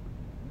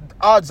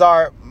 odds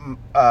are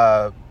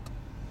the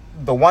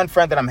one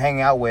friend that I'm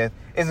hanging out with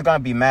isn't going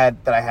to be mad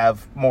that I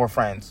have more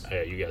friends.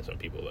 Yeah, you got some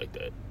people like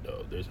that.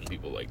 No, there's some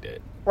people like that.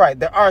 Right,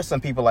 there are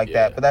some people like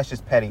Yeah. that, but that's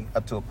just petty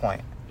up to a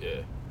point. Yeah.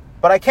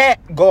 But I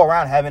can't go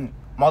around having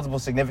multiple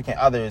significant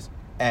others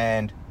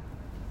and,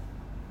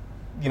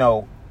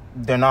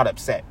 they're not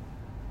upset.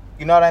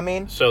 You know what I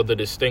mean? So the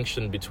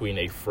distinction between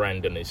a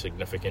friend and a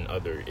significant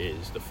other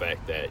is the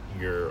fact that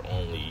you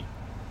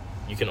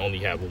can only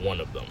have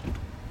one of them.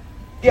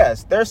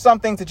 Yes, there's some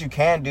things that you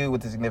can do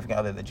with the significant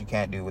other that you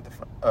can't do with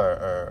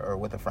or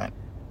with a friend.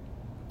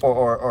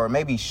 Or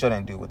maybe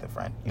shouldn't do with a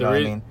friend. You know what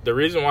I mean? The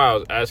reason why I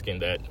was asking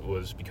that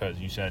was because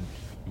you said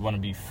you want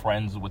to be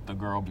friends with the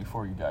girl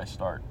before you guys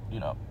start,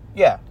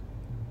 Yeah.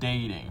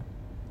 dating,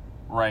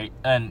 right?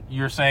 And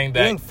you're saying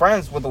that. Being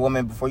friends with a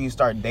woman before you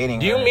start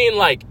dating Do you her. mean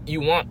like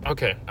you want?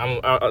 Okay, now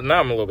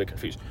I'm a little bit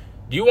confused.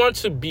 Do you want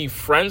to be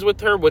friends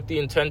with her with the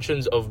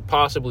intentions of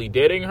possibly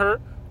dating her,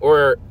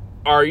 or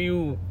are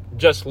you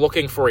just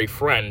looking for a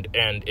friend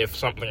and if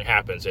something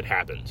happens, it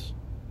happens?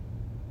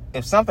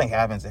 If something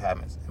happens, it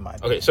happens, in my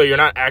opinion. Okay, so you're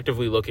not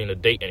actively looking to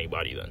date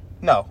anybody then?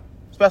 No,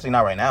 especially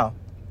not right now.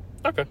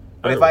 Okay.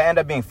 But if I end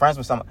up being friends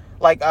with someone,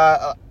 like,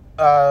 well,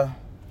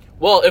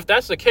 if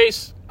that's the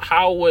case,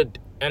 how would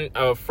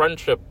a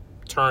friendship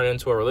turn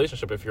into a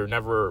relationship if you're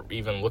never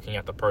even looking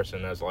at the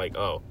person as like,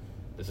 oh,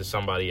 this is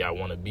somebody I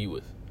want to be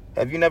with?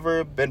 Have you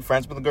never been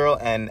friends with a girl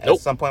and Nope.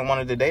 at some point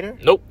wanted to date her?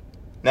 Nope.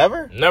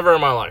 Never? Never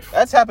in my life.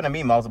 That's happened to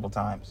me multiple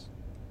times.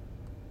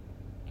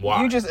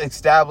 Why? You just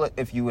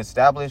if you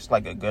establish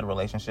like a good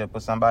relationship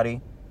with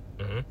somebody,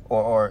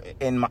 or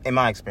in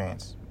my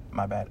experience,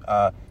 my bad.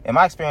 In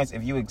my experience,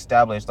 if you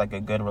establish like a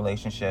good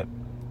relationship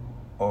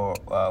or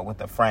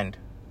with a friend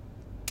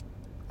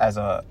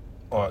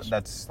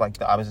that's like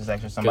the opposite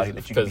sex or somebody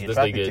that you can be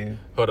attracted to.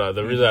 Hold on,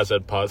 the reason I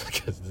said pause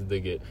because this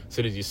nigga, as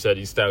soon as you said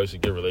you established a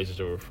good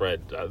relationship with a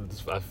friend,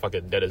 I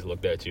fucking Dennis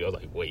looked at you. I was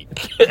like, wait.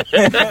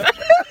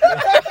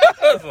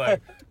 I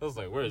was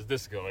like, where is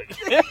this going?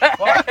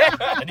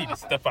 I need to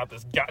step out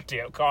this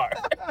goddamn car.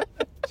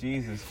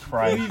 Jesus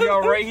Christ. Leave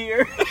y'all right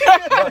here.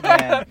 Look,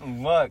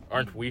 man, look.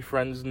 Aren't we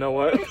friends,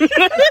 Noah?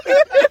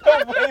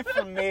 Get away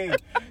from me.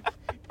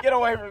 Get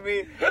away from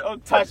me.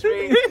 Don't touch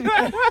me.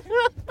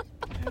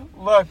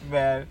 Look,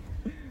 man.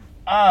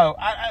 Oh,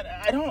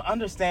 I don't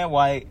understand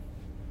why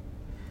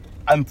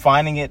I'm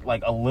finding it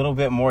like a little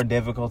bit more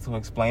difficult to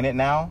explain it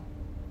now.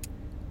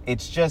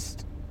 It's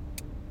just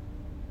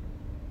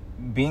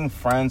being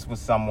friends with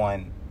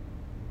someone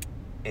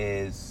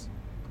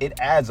it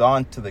adds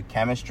on to the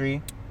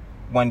chemistry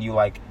when you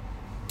like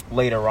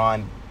later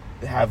on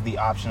have the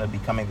option of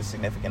becoming the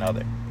significant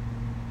other.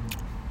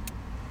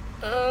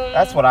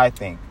 That's what I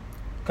think.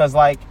 Because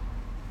like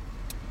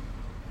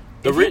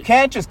if you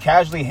can't just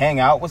casually hang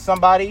out with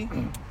somebody,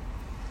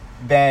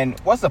 then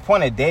what's the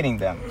point of dating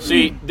them?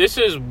 See, this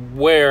is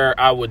where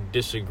I would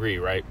disagree,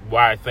 right?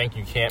 Why I think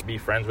you can't be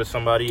friends with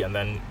somebody and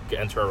then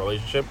enter a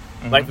relationship.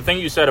 Like the thing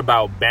you said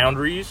about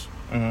boundaries,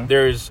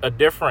 there's a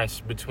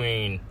difference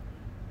between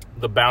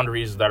the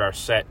boundaries that are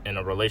set in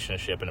a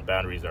relationship and the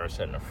boundaries that are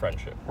set in a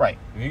friendship. Right.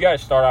 If you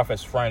guys start off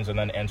as friends and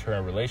then enter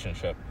a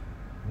relationship,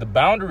 the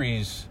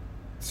boundaries,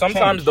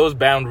 sometimes those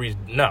boundaries,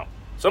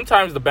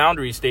 sometimes the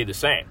boundaries stay the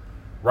same,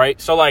 right?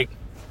 So, like,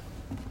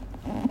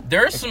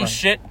 there's some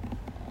shit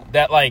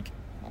that, like,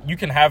 you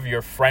can have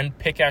your friend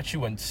pick at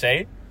you and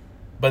say,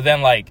 but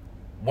then, like,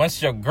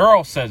 once your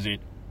girl says it,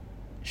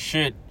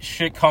 shit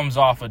comes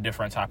off a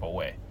different type of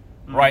way,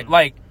 right?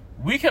 Like,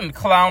 we can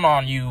clown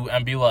on you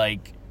and be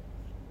like,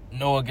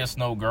 Noah gets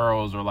no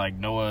girls, or like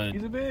Noah,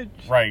 He's a bitch.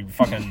 right?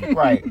 Fucking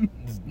Right.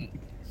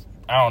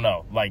 I don't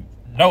know. Like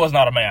Noah's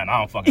not a man. I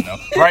don't fucking know,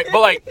 right? But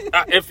like,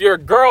 if your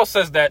girl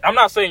says that, I'm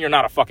not saying you're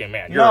not a fucking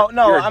man. You're a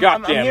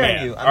goddamn I'm hearing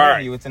man. you. I'm All hearing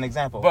right. you. It's an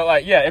example. But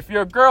like, yeah, if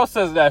your girl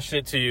says that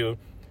shit to you,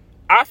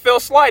 I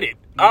feel slighted.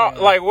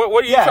 Like,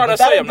 what are you trying to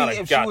say? I'm not a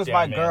if goddamn she was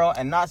my man. girl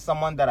and not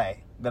someone that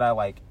I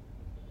like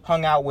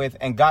hung out with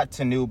and got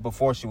to know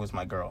before she was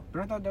my girl.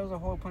 But I thought that was the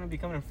whole point of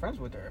becoming friends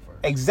with her at first.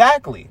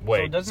 Exactly.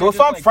 Wait. doesn't So it if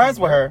just, I'm like, friends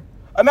with convert-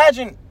 her,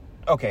 imagine.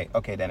 Okay,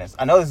 Dennis.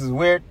 I know this is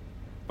weird,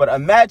 but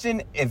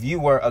imagine if you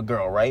were a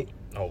girl, right?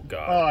 Oh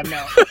God. Oh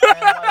no.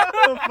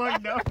 Oh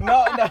fuck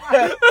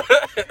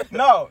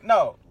no.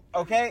 No.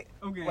 Okay.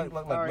 Okay. Look.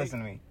 All right. Listen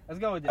to me. Let's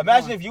go with it.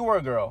 Imagine if you were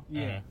a girl,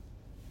 Yeah.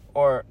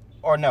 or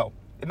no.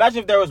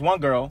 Imagine if there was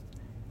one girl,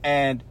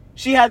 and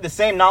she had the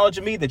same knowledge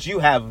of me that you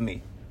have of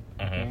me,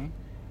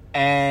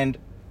 and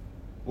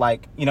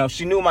like, you know,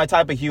 she knew my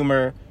type of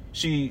humor.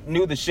 She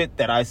knew the shit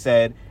that I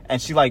said,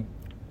 and she like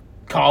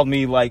called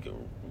me like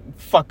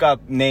fuck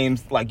up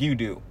names like you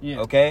do. Yeah.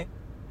 Okay.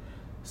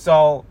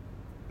 So,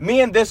 me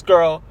and this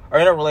girl are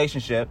in a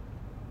relationship,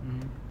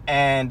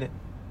 and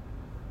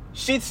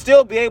she'd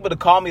still be able to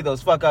call me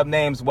those fuck up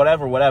names,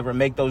 whatever,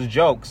 make those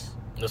jokes.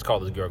 Let's call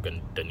this girl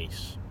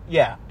Denise.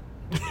 Yeah.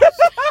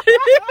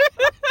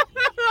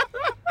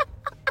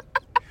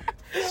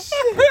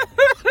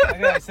 I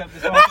gotta accept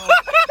this phone call.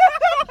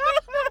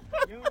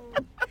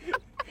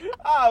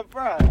 Ah,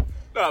 bruh.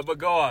 No, but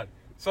go on.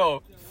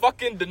 So,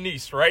 fucking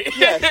Denise, right?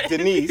 Yes,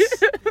 Denise.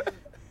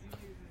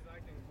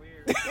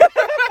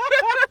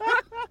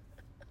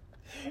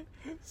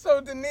 So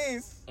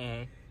Denise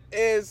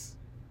is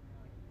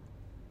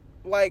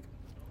like,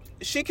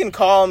 she can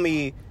call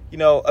me, you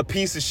know, a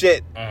piece of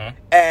shit,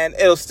 and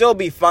it'll still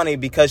be funny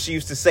because she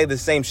used to say the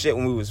same shit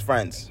when we was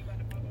friends.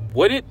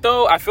 Would it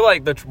though? I feel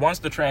like once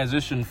the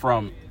transition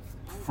from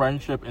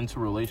friendship into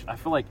relation, I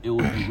feel like it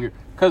would be weird.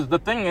 Because the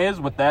thing is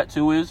with that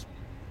too is,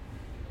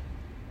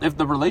 if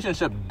the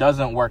relationship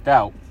doesn't work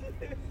out,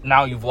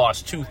 now you've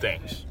lost two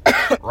things,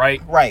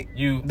 right? Right.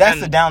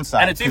 That's the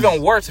downside. And it's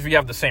even worse if you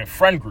have the same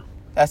friend group.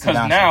 That's the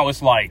Because downside. now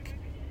it's like,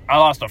 I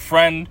lost a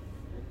friend,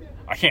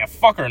 I can't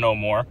fuck her no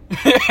more.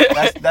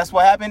 That's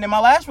what happened in my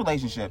last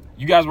relationship.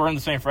 You guys were in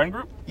the same friend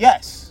group?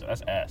 Yes.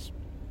 That's ass.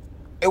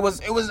 It was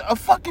a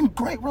fucking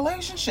great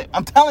relationship.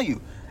 I'm telling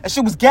you. That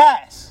shit was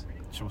gas.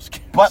 She was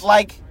But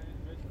like,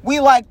 we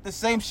liked the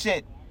same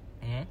shit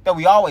that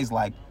we always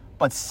liked.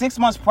 But 6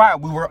 months prior,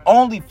 we were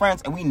only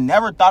friends, and we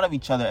never thought of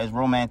each other as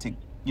romantic,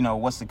 you know,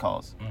 what's it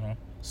called?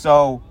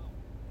 So,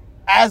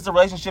 as the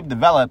relationship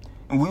developed,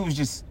 and we was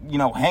just, you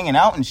know, hanging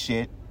out and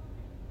shit,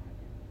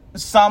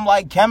 some,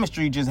 like,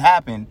 chemistry just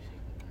happened.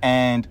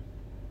 And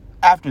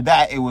after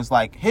that, it was,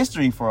 like,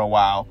 history for a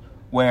while,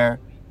 where,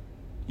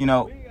 you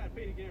know,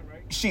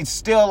 she'd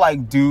still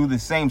like do the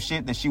same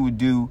shit that she would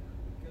do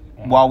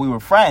while we were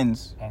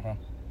friends,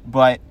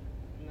 but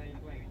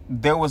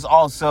there was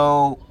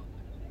also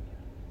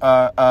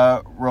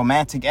a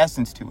romantic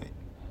essence to it.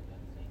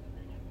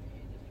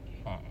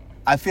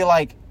 I feel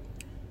like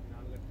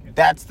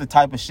that's the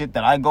type of shit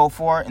that I go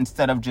for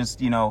instead of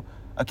just,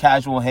 a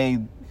casual, hey,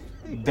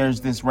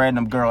 there's this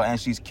random girl and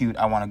she's cute,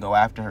 I want to go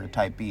after her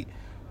type beat.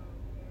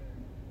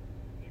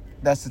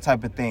 That's the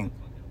type of thing.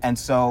 And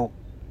so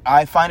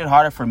I find it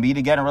harder for me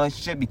to get in a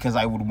relationship because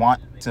I would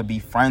want to be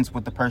friends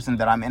with the person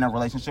that I'm in a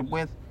relationship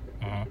with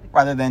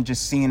rather than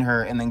just seeing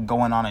her and then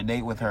going on a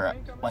date with her.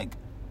 Like,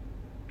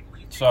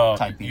 so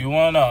you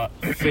want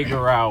to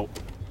figure out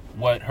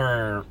what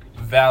her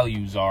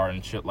values are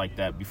and shit like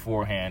that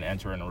beforehand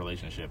entering a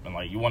relationship. And,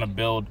 like, you want to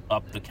build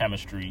up the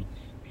chemistry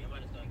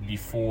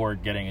before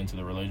getting into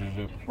the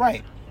relationship.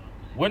 Right.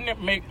 Wouldn't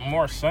it make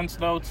more sense,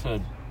 though,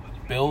 to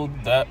build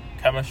that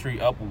chemistry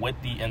up with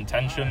the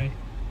intention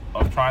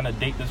of trying to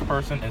date this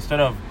person instead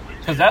of...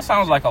 Because that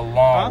sounds like a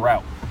long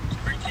route.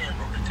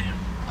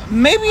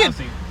 Maybe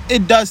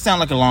it does sound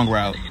like a long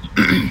route.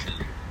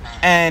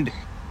 And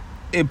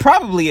it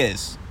probably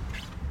is.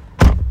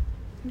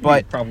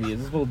 But It probably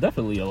is. It's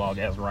definitely a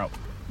long-ass route.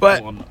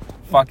 But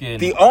fucking...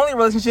 the only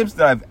relationships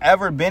that I've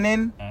ever been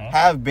in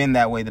have been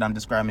that way that I'm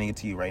describing it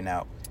to you right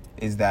now.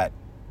 Is that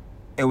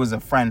it was a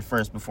friend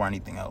first before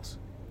anything else.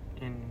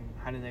 And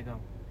how did that go?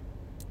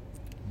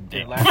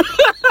 Damn.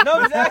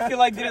 No, exactly.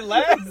 Like, did it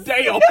last?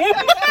 Damn.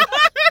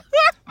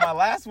 My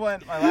last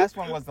one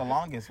was the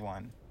longest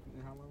one.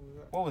 How long was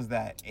that? What was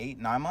that?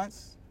 8-9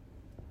 months?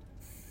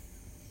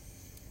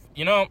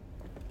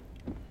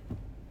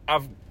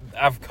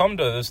 I've come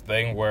to this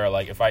thing where,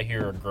 like, if I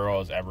hear a girl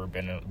has ever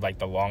been in, like,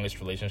 the longest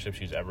relationship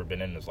she's ever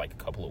been in is like a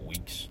couple of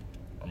weeks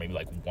or maybe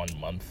like 1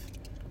 month,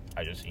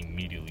 I just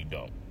immediately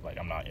don't. Like,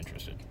 I'm not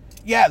interested.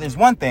 Yeah, there's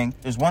one thing.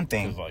 It's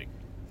like,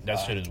 that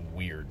shit is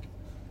weird.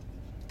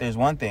 There's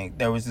one thing.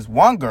 There was this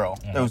one girl.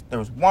 There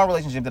was one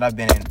relationship that I've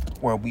been in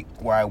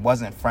where I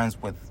wasn't friends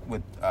with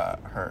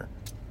her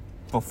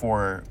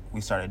before we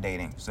started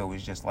dating. So it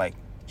was just like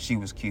she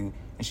was cute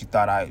and she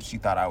thought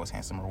I was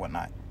handsome or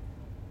whatnot.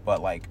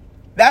 But like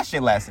that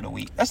shit lasted a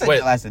week. That shit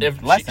lasted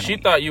if less than a she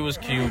week. thought you was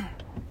cute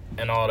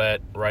and all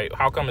that, right?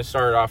 How come it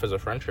started off as a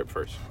friendship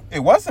first? It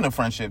wasn't a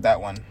friendship, that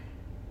one.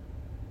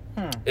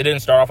 It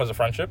didn't start off as a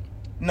friendship?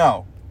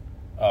 No.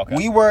 Okay.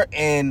 We were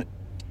in...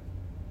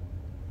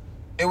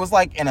 It was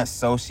like an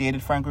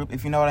associated friend group,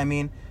 if you know what I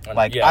mean.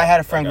 Like, yeah, I had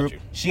a friend got group. you.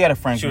 She had a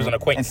friend She group. was an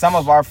acquaintance. And some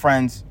of our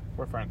friends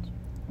We're friends.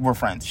 were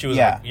friends. She was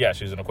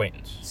she was an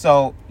acquaintance.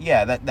 So,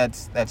 yeah,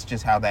 that's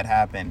just how that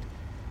happened.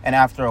 And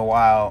after a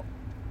while,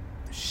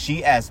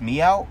 she asked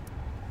me out.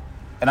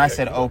 And I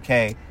said,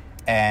 okay.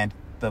 And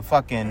the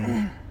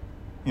fucking,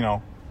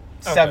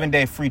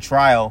 7-day free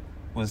trial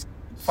was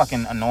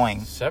fucking annoying.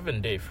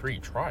 7-day free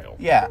trial?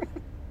 Yeah.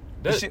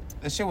 This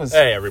shit was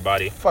Hey,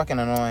 everybody. fucking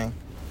annoying.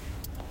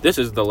 This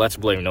is the Let's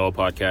Blame Noah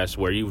podcast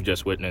where you've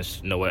just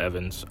witnessed Noah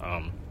Evans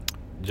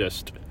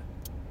just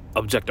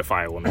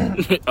objectify a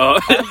woman.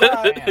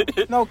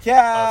 No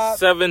cap.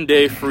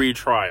 7-day free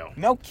trial.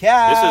 No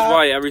cap. This is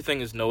why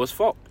everything is Noah's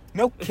fault.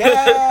 No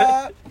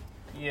cap.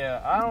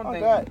 Yeah, I don't Oh,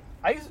 think. God.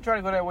 I used to try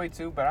to go that way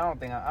too, but I don't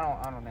think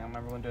I'm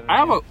ever going to do that. I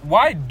have a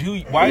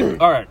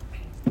all right.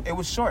 It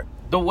was short.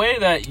 The way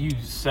that you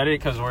said it,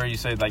 because where you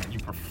say like you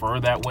prefer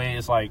that way,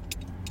 is like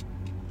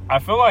I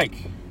feel like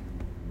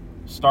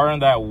starting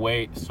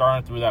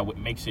through that way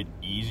makes it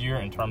easier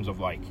in terms of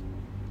like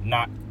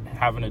not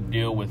having to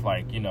deal with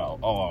like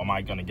am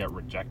I gonna get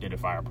rejected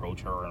if I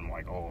approach her, and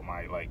like am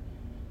I like,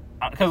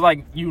 because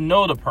like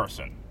the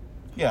person.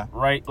 Yeah.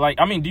 Right? Like,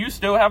 I mean, do you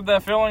still have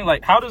that feeling?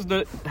 Like, how does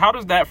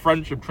that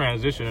friendship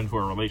transition into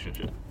a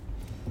relationship?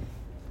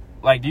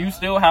 Like, do you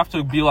still have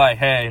to be like,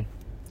 hey,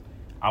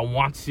 I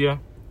wants you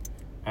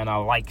and I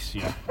likes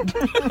you?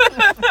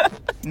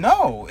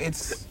 No,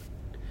 it's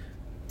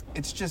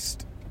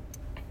just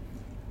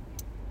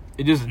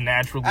It just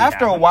naturally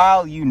after a happens.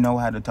 while you know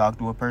how to talk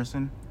to a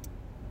person.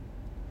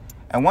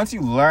 And once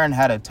you learn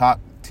how to talk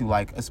to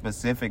like a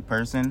specific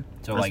person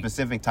So, or like- a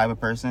specific type of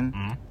person,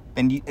 Mhm.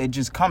 then it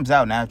just comes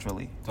out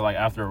naturally. So, like,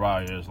 after a while,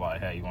 you're just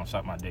like, hey, you want to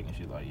suck my dick? And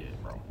she's like, yeah,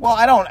 bro. Well,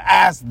 I don't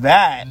ask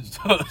that.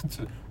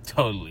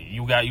 Totally.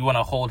 You want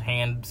to hold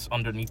hands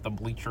underneath the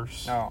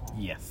bleachers? No.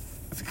 Yes.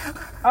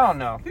 I don't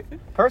know.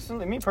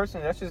 Personally,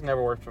 that's just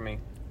never worked for me.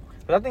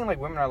 But I think like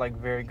women are like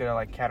very good at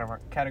like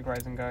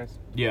categorizing guys.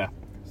 Yeah.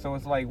 So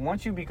it's like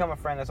once you become a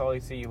friend, that's all they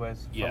see you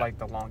as Yeah. for like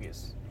the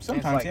longest. And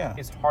Sometimes, it's, like, yeah.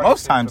 It's hard.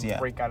 Most to times, yeah.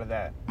 Break out of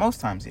that.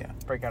 Most times, yeah.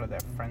 Break out of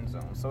that friend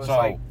zone. So it's So,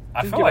 like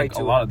I just feel get like right a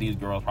to lot it. of these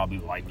girls probably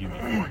liked you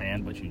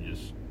beforehand, but you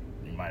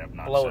might have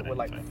not blow said it with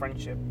like anything.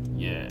 friendship.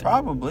 Yeah.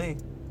 Probably.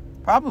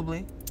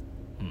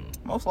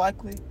 Most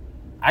likely.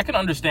 I can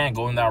understand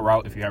going that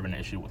route if you're having an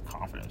issue with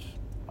confidence.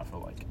 I feel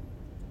like.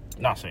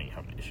 Not saying you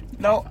have an issue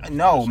with confidence.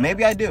 No,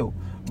 maybe I do.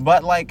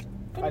 But like,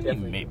 I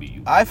definitely maybe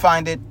you. I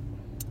find it,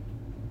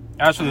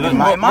 Actually, in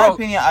my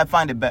opinion, I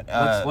find it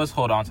better. let's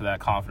hold on to that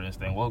confidence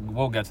thing.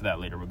 We'll get to that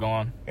later. We're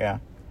going. Yeah.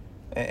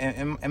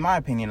 In my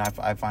opinion,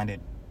 I find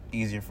it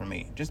easier for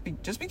me. Just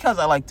because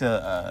I like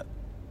to,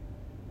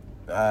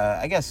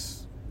 I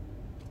guess,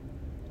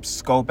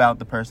 scope out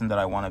the person that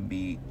I want to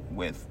be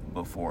with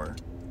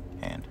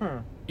beforehand.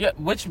 Yeah,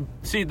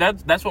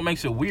 that's what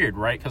makes it weird,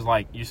 right? Because,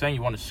 like, you're saying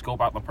you want to scope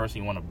out the person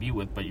you want to be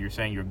with, but you're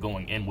saying you're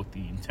going in with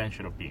the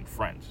intention of being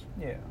friends.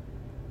 Yeah.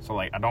 So,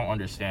 like, I don't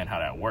understand how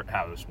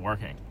this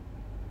working.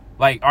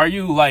 Like, are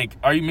you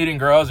meeting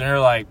girls and you're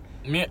like,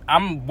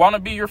 I want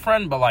to be your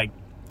friend, but, like,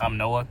 I'm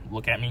Noah,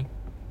 look at me.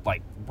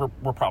 Like,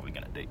 we're probably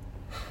going to date.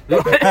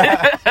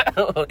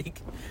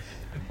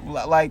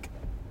 Like,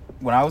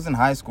 when I was in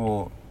high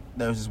school,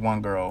 there was this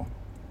one girl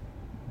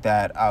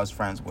that I was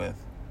friends with,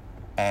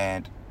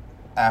 and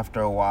after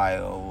a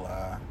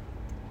while,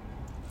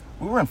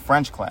 we were in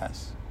French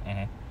class,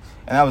 and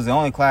that was the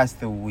only class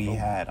that we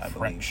had, I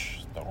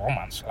French, the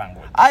Romance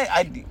language.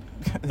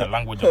 The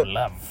language of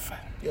love.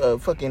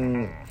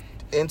 Fucking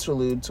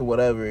interlude to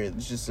whatever.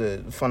 It's just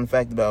a fun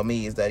fact about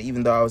me is that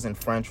even though I was in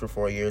French for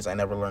 4 years, I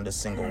never learned a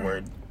single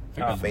word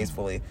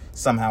faithfully.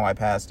 Somehow I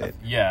passed it.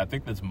 Yeah, I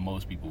think that's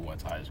most people who went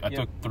to high school. I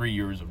took 3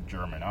 years of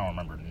German. I don't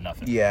remember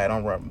nothing. Yeah, I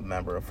don't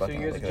remember a So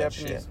fucking you're lick the of that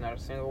Japanese, shit. not a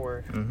single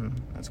word.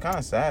 It's kind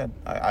of sad.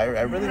 I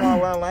really want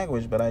to learn a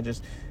language, but I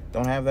just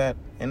don't have that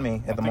in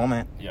me at the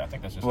moment. Yeah, I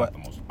think that's just like the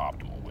most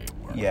optimal way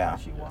of learning. Yeah.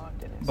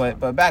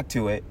 But back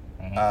to it.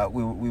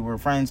 We were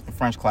friends in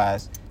French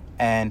class,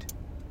 and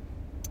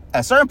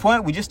at a certain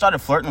point, we just started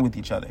flirting with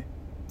each other.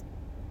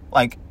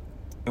 Like,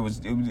 it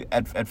was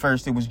at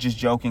first it was just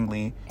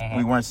jokingly.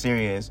 We weren't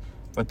serious,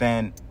 but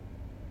then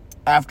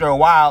after a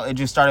while, it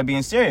just started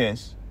being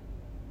serious.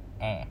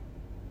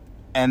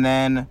 And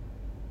then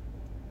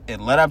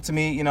it led up to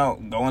me,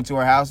 going to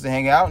her house to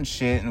hang out and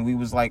shit, and we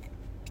was like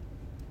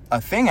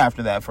a thing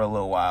after that for a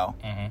little while.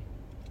 And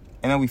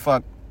then we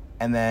fucked,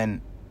 and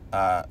then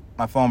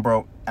my phone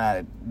broke, and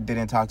I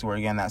didn't talk to her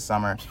again that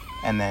summer,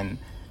 and then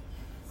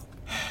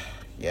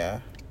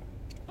yeah.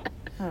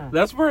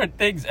 That's where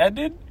things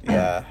ended?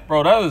 Yeah.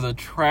 Bro, that was a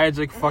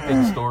tragic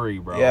fucking story,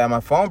 bro. Yeah, my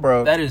phone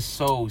broke. That is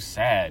so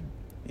sad.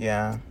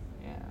 Yeah.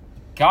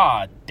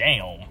 God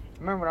damn.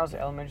 Remember when I was in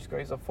elementary school, I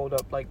used to fold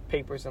up like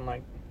papers and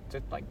like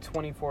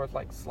 24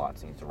 like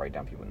slots and used to write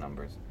down people's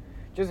numbers,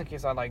 just in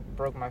case I like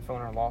broke my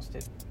phone or lost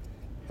it.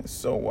 It's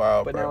so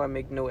wild, But bro. now I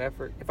make no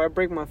effort. If I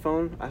break my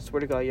phone, I swear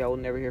to God, y'all will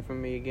never hear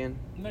from me again.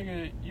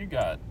 Nigga, you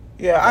got...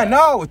 Yeah, I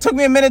know. It took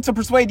me a minute to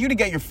persuade you to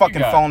get your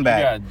fucking phone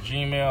back. You got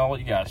Gmail,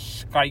 you got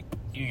Skype,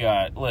 you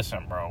got...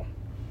 Listen, bro.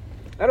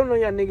 I don't know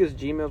y'all niggas'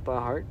 Gmails by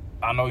heart.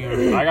 I know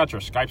you. I got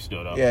your Skype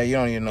still, though. Yeah, you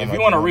don't even know. If you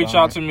want to reach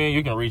out to me,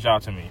 you can reach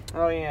out to me.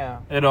 Oh, yeah.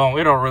 It don't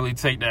really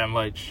take that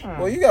much.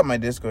 Well, you got my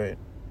Discord.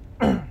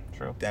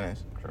 True.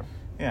 Dennis. True.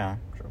 Yeah.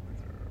 True.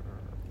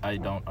 I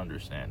don't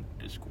understand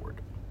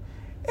Discord.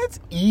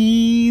 It's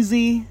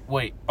easy.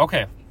 Wait,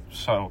 okay.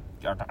 So,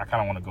 I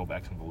kind of want to go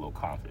back to the little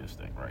confidence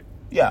thing, right?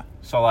 Yeah.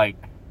 So, like,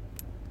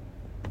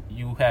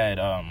 you had,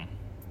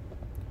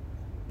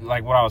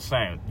 like what I was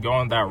saying,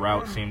 going that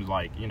route seems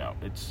like,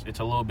 it's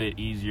a little bit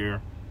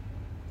easier,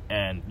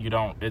 and you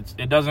don't,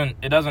 it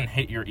doesn't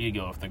hit your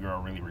ego if the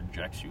girl really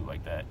rejects you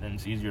like that, and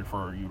it's easier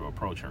for you to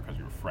approach her because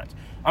you're friends.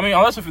 I mean,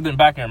 unless if in the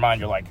back of your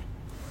mind you're like,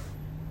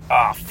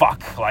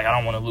 fuck, like, I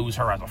don't want to lose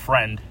her as a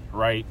friend,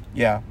 right?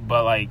 Yeah.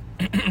 But, like...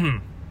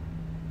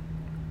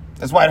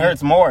 That's why it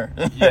hurts more.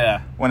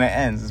 Yeah. When it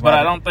ends. But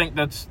I don't think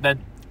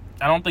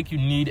I don't think you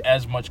need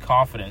as much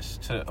confidence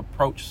to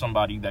approach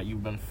somebody that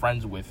you've been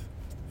friends with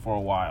for a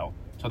while.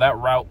 So that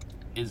route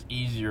is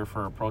easier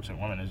for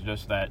approaching women. It's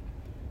just that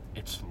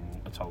it's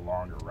a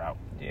longer route.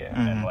 Yeah.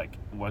 And like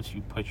once you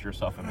put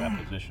yourself in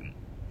that position,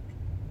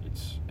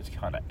 it's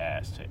kind of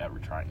ass to ever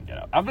try and get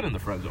out. I've been in the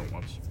friend zone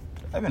once.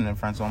 I've been in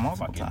friend zone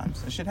multiple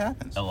times. This shit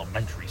happens.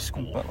 Elementary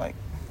school. But like,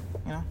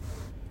 Bro.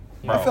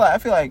 I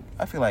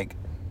feel like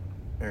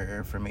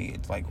for me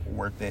it's like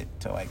worth it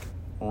to like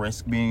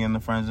risk being in the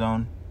friend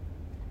zone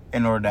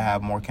in order to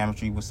have more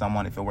chemistry with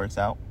someone if it works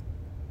out.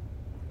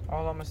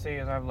 All I'm gonna say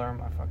is I've learned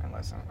my fucking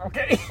lesson.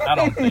 Okay. I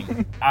don't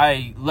think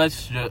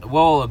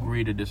we'll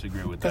agree to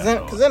disagree with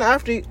that. Because then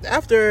after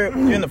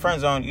you're in the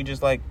friend zone, you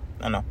just like,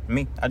 I don't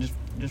know, I just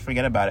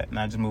forget about it and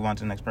I just move on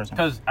to the next person.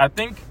 Because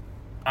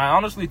I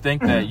honestly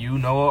think that you,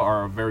 Noah,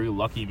 are a very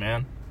lucky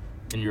man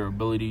in your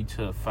ability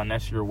to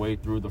finesse your way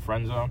through the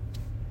friend zone.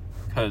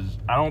 Because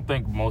I don't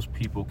think most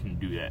people can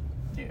do that.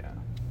 Yeah.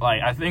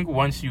 Like, I think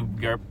once you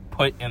get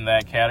put in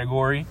that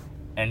category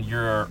and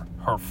you're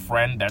her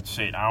friend, that's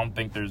it. I don't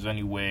think there's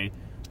any way.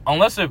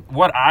 Unless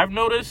what I've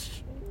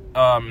noticed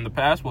in the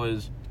past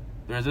was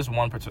there's this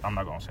one person. I'm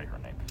not going to say her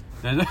name.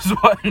 There's this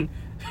one.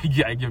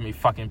 Yeah, give me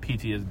fucking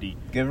PTSD.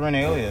 Give her an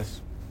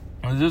alias.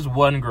 There's this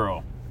one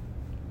girl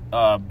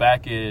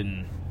back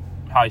in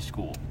high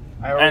school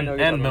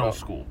and middle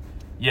school.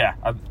 Yeah,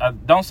 I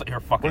don't say her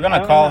fucking. We're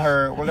gonna call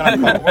her. We're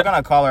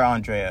gonna call her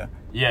Andrea.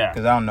 Yeah,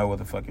 because I don't know what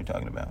the fuck you're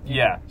talking about.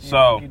 Yeah,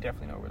 so you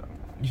definitely know what we're talking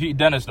about.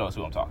 Dennis knows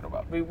who I'm talking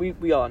about.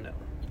 We all know.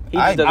 He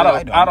I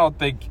don't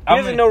think he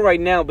doesn't know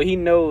right now, but he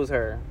knows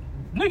her.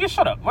 Nigga,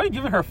 shut up! Why are you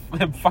giving her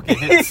fucking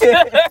hints?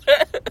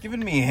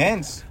 Giving me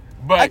hints,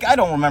 but I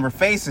don't remember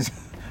faces.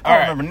 I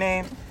don't remember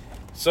names.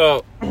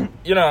 So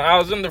you know, I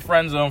was in the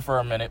friend zone for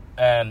a minute,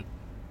 and,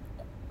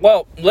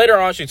 well, later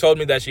on she told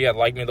me that she had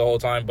liked me the whole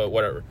time, but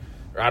whatever.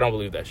 I don't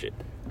believe that shit.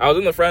 I was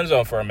in the friend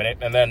zone for a minute,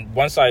 and then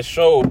once I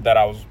showed that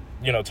I was,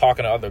 you know,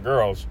 talking to other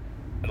girls,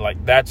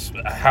 like, that's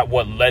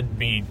what led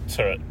me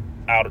to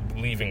out of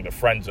leaving the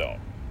friend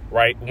zone,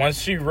 right? Once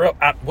she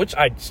which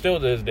I still to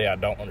this day, I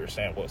don't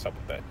understand what's up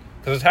with that.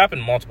 Because it's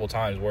happened multiple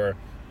times where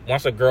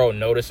once a girl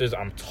notices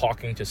I'm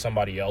talking to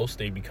somebody else,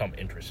 they become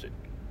interested.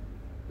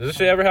 Does this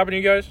shit ever happen to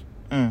you guys?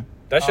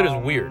 That shit is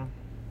weird.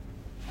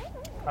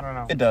 I don't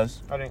know. It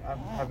does. I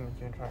haven't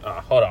been trying.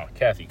 Hold on.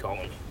 Kathy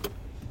calling me.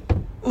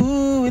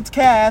 Ooh, it's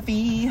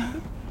Kathy.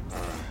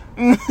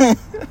 I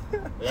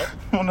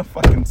want to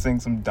fucking sing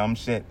some dumb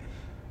shit.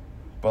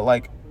 But,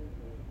 like,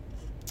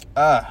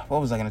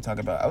 what was I going to talk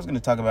about? I was going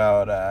to talk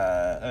about,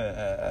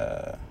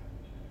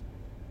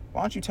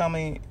 why don't you tell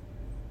me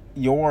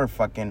your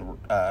fucking,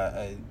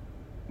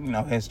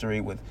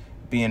 history with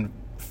being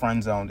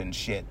friend-zoned and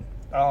shit.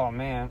 Oh,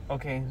 man.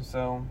 Okay,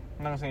 so,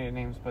 I'm not going to say any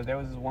names, but there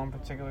was this one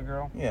particular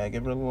girl. Yeah,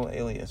 give her a little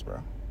alias,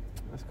 bro.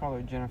 Let's call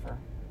her Jennifer.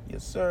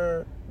 Yes,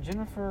 sir.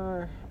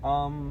 Jennifer,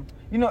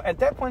 at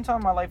that point in time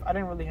in my life, I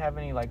didn't really have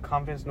any, like,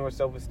 confidence nor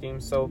self-esteem,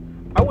 so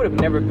I would have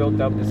never built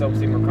up the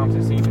self-esteem or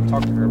confidence to even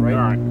talk to her, right?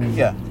 All right.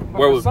 Yeah. But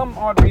for some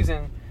odd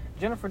reason,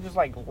 Jennifer just,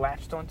 like,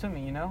 latched onto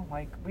me, you know?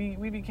 Like,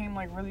 we became,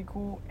 like, really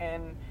cool,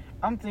 and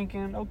I'm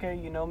thinking,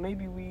 okay,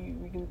 maybe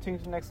we can take it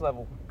to the next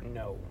level.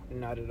 No,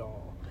 not at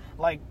all.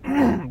 Like,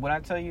 when I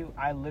tell you,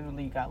 I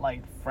literally got,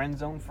 like, friend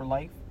zoned for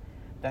life,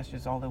 that's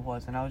just all it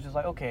was. And I was just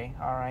like, okay,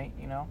 all right,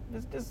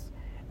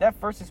 that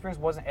first experience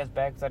wasn't as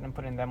bad because I didn't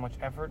put in that much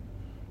effort.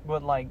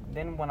 But, like,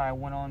 then when I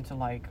went on to,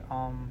 like,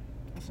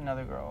 what's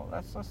another girl?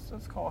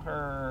 Let's call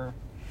her...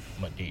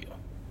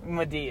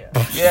 Medea.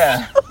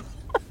 Yeah.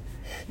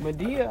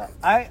 Medea,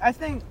 I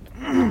think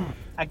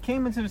I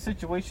came into the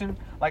situation,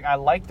 like, I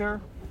liked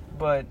her,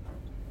 but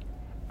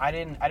I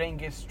didn't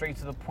get straight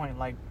to the point,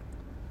 like,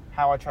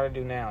 how I try to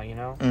do now, you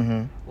know?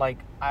 Mm-hmm. Like,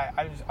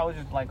 I was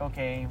just like,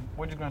 okay,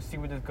 we're just going to see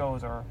where this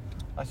goes, or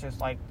let's just,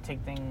 like, take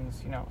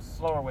things,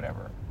 slow or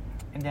whatever.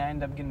 And then I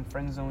ended up getting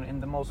friend zoned in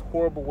the most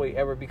horrible way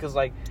ever because,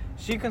 like,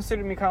 she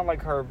considered me kind of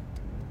like her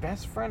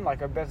best friend,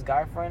 like her best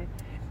guy friend.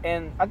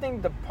 And I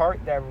think the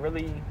part that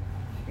really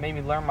made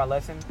me learn my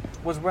lesson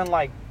was when,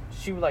 like,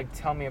 she would, like,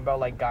 tell me about,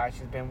 like, guys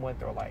she's been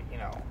with or, like,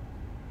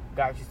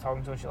 guys she's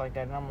talking to and shit like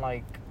that. And I'm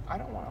like, I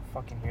don't want to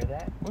fucking hear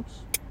that.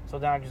 Oops. So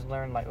then I just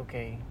learned, like,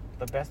 okay,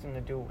 the best thing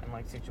to do in,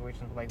 like,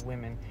 situations with, like,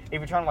 women, if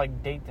you're trying to,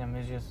 like, date them,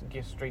 is just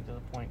get straight to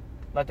the point.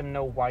 Let them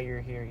know why you're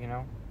here,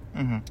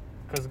 Mm-hmm.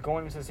 Because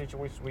going into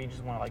situations where you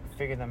just want to, like,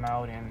 figure them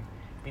out and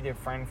be their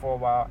friend for a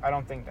while, I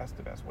don't think that's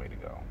the best way to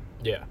go.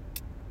 Yeah.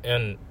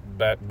 And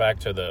back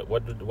to the,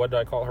 what did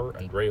I call her?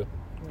 Andrea?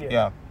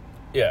 Yeah.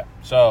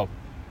 So,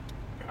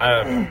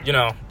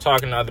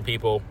 talking to other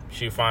people,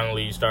 she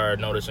finally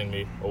started noticing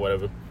me or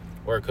whatever.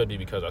 Or it could be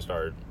because I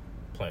started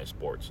playing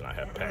sports and I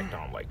have packed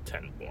on, like,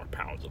 10 more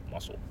pounds of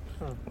muscle.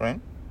 Right?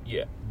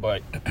 Yeah,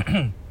 but...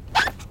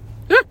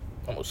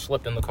 almost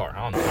slipped in the car.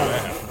 I don't know how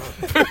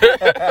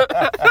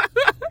that happened.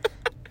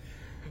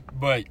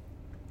 But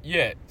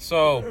yeah,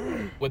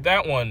 so with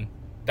that one,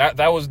 that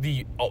was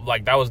the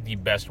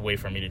best way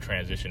for me to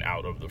transition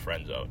out of the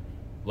friend zone.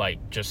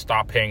 Like, just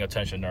stop paying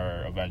attention to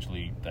her.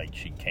 Eventually, like,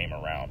 she came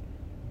around,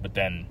 but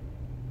then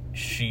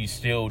she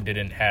still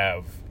didn't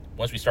have.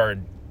 Once we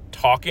started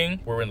talking,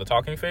 we were in the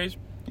talking phase.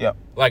 Yep.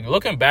 Like,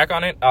 looking back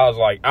on it, I was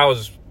like,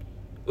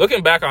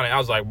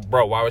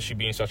 bro, why was she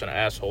being such an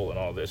asshole and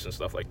all this and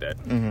stuff like that?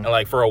 Mm-hmm. And,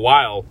 like, for a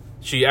while,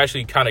 she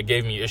actually kind of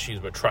gave me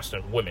issues with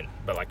trusting women,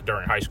 but, like,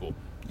 during high school.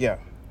 Yeah.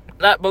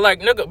 But,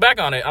 like, look back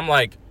on it, I'm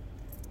like,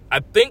 I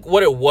think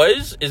what it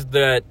was is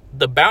that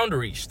the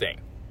boundaries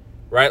thing,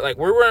 right? Like,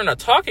 we were in a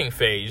talking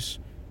phase,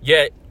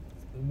 yet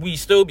we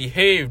still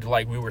behaved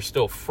like we were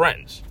still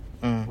friends,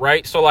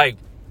 right? So, like,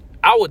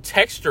 I would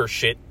text her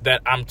shit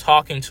that I'm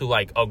talking to,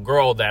 like, a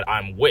girl that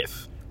I'm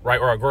with,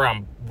 right? Or a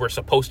girl we're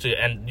supposed to,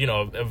 and,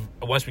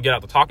 once we get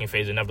out the talking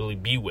phase, inevitably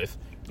be with,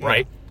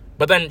 right? Yeah.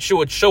 But then she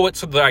would show it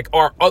to, like,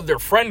 our other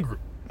friend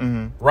group,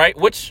 right?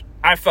 Which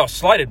I felt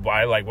slighted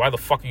by. Like, why the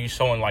fuck are you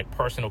showing, like,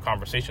 personal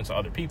conversations to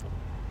other people,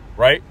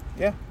 right?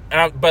 Yeah.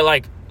 But,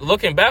 like,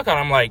 looking back on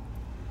it, I'm like,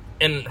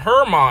 in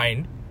her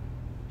mind,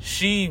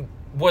 she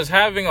was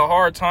having a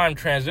hard time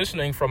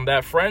transitioning from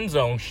that friend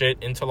zone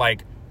shit into,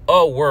 like,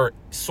 oh, we're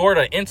sort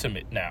of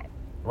intimate now,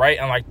 right?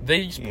 And, like,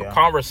 these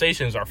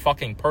conversations are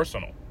fucking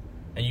personal.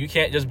 And you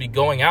can't just be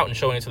going out and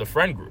showing it to the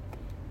friend group,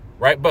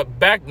 right? But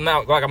back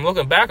now, like, I'm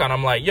looking back on,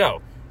 I'm like,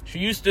 yo, she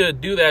used to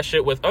do that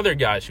shit with other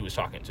guys she was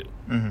talking to,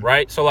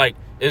 right? So, like,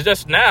 it's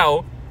just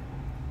now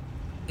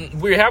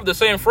we have the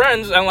same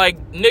friends, and,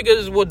 like,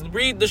 niggas would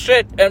read the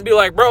shit and be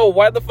like, bro,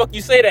 why the fuck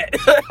you say that?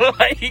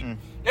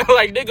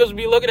 Like, niggas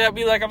be looking at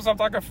me like I'm some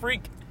type of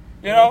freak,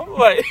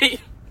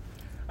 Like,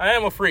 I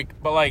am a freak,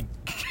 but, like,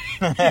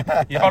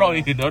 y'all don't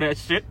even know that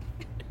shit.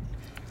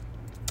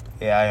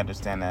 Yeah, I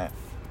understand that.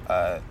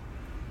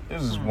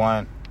 This is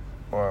one,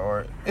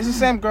 or it's the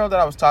same girl that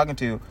I was talking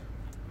to,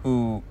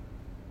 who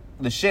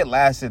the shit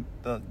lasted.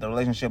 The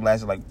relationship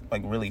lasted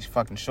like really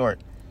fucking short,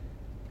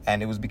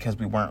 and it was because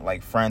we weren't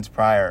like friends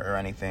prior or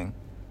anything.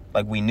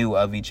 Like we knew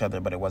of each other,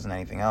 but it wasn't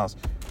anything else.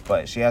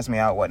 But she asked me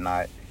out,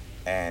 whatnot,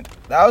 and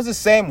that was the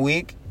same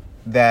week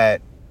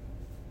that,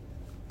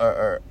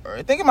 or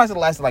I think it must have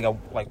lasted like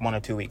 1 or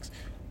 2 weeks,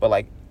 but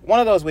like one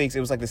of those weeks, it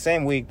was like the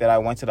same week that I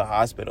went to the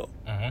hospital.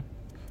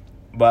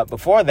 Mm-hmm. But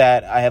before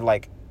that, I had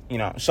like, you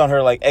know, shown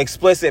her like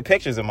explicit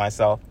pictures of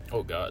myself.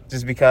 Oh God.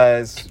 Just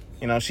because,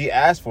 you know, she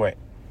asked for it.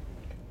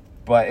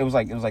 But it was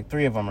like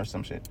 3 of them or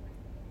some shit.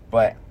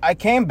 But I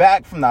came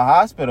back from the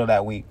hospital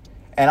that week,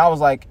 and I was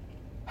like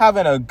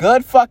having a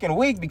good fucking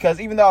week, because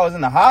even though I was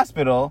in the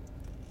hospital,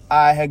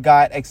 I had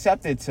got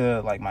accepted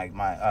to like my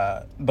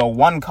the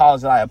one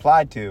college that I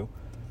applied to,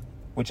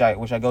 which I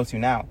go to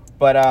now.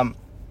 But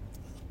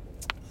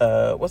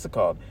what's it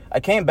called? I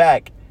came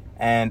back,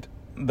 and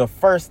the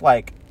first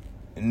like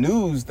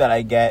news that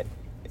I get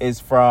is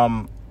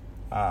from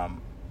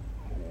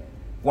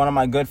one of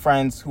my good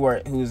friends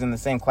who's in the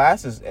same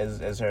class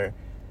as her,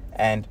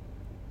 and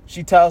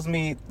she tells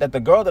me that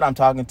the girl that I'm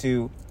talking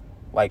to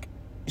like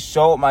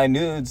showed my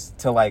nudes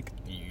to like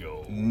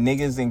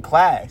niggas in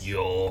class.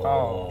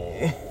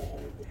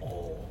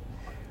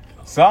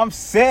 So I'm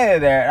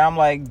sitting there and I'm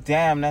like,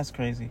 damn, that's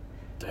crazy.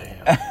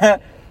 Damn.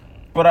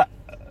 But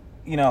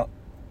you know,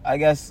 I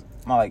guess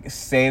my like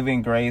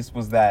saving grace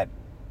was that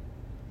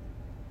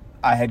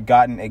I had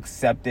gotten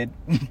accepted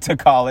to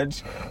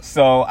college,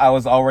 so I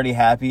was already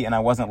happy and I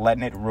wasn't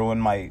letting it ruin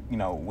my, you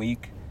know,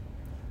 week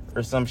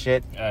or some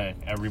shit. Hey,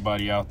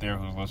 everybody out there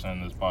who's listening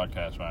to this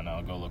podcast right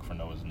now, go look for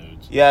Noah's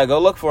nudes. Yeah, go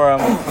look for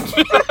them.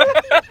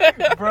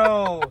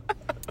 Bro,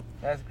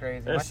 that's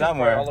crazy. They're My shit's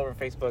somewhere. all over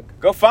Facebook.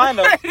 Go find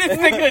them. This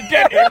nigga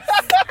dead.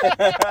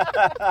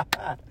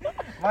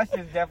 My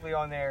shit's definitely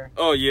on there.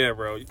 Oh yeah,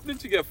 bro.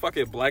 Didn't you get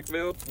fucking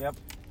blackmailed? Yep.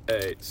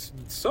 Hey,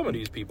 some of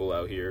these people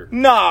out here.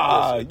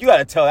 Nah, you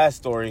gotta tell that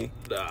story.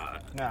 Nah.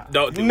 Nah.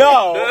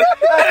 No.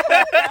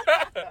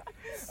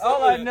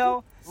 All I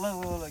know,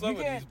 look. Some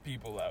of these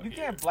people out You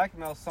here. can't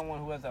blackmail someone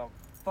who has a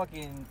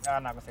fucking.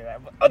 I'm not gonna say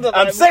that. But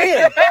I'm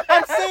saying.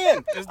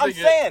 This I'm nigga-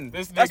 saying.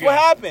 this That's nigga- what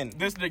happened.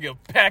 This nigga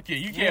pack it.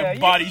 You Yeah, can't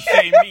you- body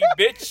shame me,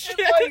 bitch.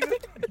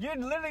 Like, you're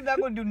literally not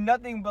gonna do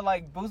nothing but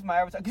like boost my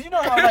advertising. Cause you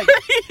know how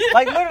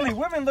like literally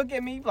women look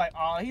at me like,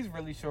 oh, he's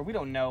really short. We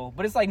don't know,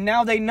 but it's like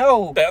now they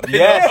know.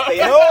 Yes, they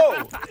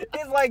know.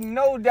 It's like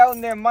no doubt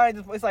in their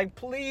mind. It's like,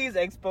 please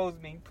expose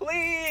me,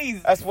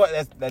 please. That's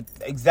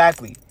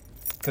exactly.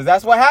 Because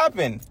that's what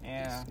happened.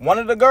 Yeah. One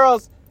of the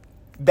girls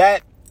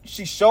that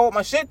she showed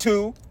my shit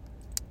to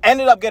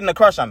ended up getting a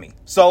crush on me.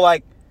 So,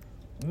 like,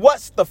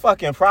 what's the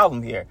fucking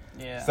problem here?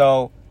 Yeah.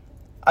 So,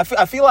 I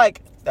feel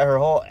like that her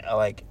whole,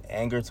 like,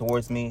 anger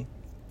towards me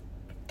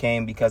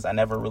came because I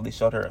never really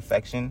showed her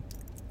affection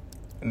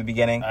in the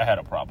beginning. I had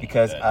a problem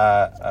Because, with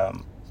that.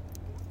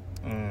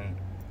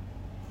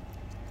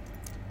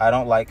 I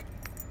don't like...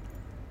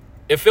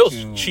 It feels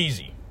to-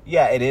 cheesy.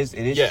 Yeah, it is.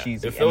 It is Yeah,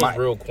 cheesy. it feels in my,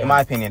 real corny. in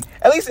my opinion.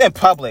 At least in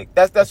public.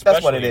 That's what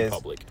Especially it in is.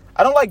 public.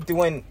 I don't like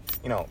doing,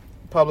 you know,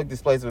 public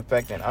displays of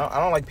affection. I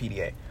don't like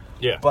PDA.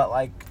 Yeah. But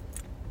like,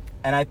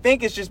 and I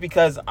think it's just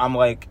because I'm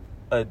like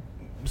a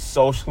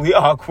socially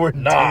awkward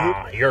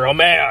Nah, you're a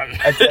man.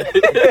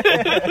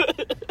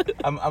 dude.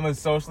 I'm a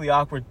socially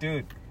awkward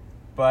dude.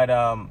 But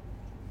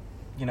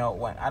you know,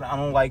 when I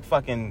don't like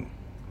fucking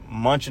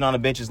munching on a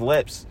bitch's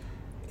lips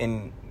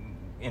in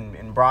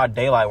broad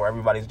daylight where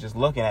everybody's just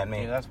looking at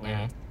me. Yeah, that's weird.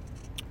 Mhm.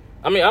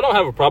 I mean, I don't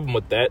have a problem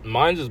with that.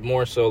 Mine's is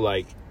more so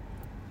like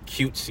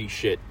cutesy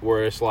shit,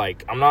 where it's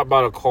like I'm not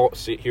about to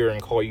sit here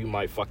and call you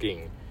my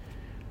fucking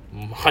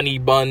honey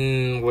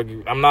bun. Like,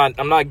 I'm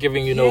not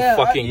giving you no Yeah,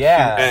 fucking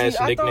yeah. cute ass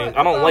See, nickname. thought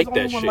I don't was like the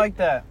only that one shit. like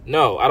that.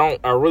 No, I don't.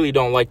 I really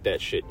don't like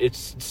that shit.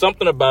 It's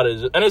something about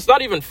it, and it's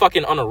not even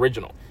fucking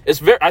unoriginal. It's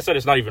very. I said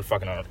it's not even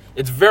fucking unoriginal.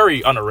 It's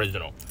very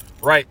unoriginal,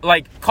 right?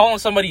 Like calling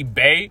somebody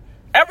bae.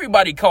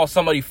 Everybody calls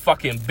somebody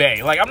fucking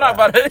bae. Like I'm not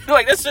about to.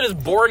 Like this shit is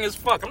boring as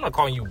fuck. I'm not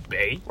calling you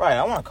bae. Right,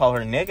 I want to call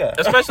her nigga.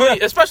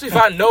 Especially if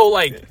I know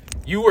like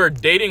you were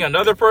dating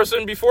another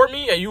person before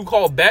me and you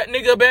call that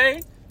nigga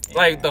bae.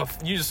 Like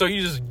you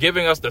just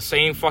giving us the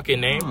same fucking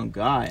name. Oh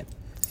God.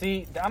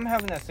 See, I'm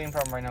having that same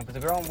problem right now because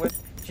the girl I'm with,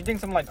 she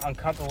thinks I'm like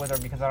uncomfortable with her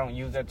because I don't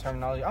use that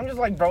terminology. I'm just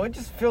like, bro, it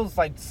just feels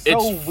like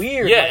so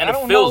weird. Yeah, like, and I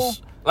don't it feels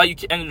know.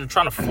 like and you're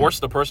trying to force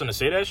the person to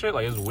say that shit.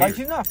 Like it's weird. Like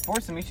she's not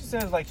forcing me. She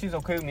says like she's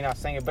okay with me not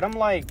saying it, but I'm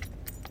like,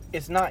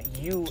 it's not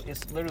you.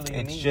 It's literally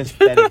It's me. just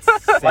that it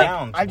sounds like,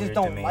 I just weird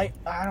don't to me. like.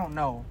 I don't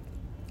know.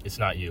 It's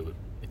not you.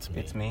 It's me.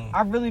 It's me.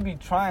 I really be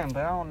trying,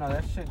 but I don't know.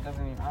 That shit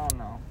doesn't even. I don't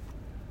know.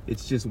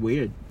 It's just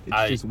weird.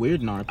 I- just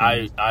weird in our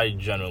I opinion.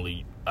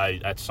 generally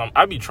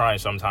I be trying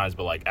sometimes,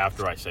 but like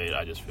after I say it,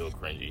 I just feel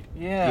cringy.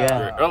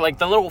 Yeah. Or like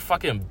the little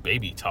fucking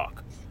baby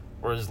talk,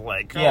 where it's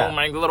like, Yeah. oh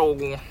my little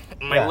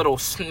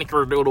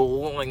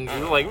snickerdoodle,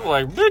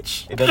 like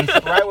bitch. It doesn't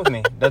sit right with me.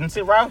 It doesn't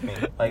sit right with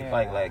me. Like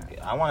Yeah. like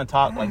I want to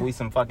talk like we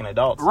some fucking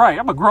adults. Right,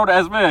 I'm a grown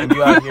ass man. And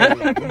you out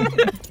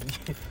here,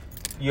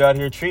 you out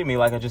here treat me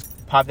like I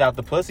just popped out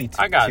the pussy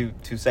I got-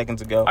 two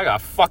seconds ago. I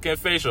got fucking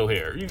facial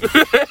hair.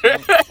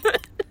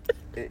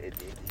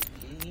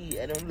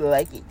 I don't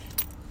like it.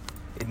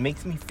 It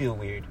makes me feel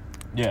weird.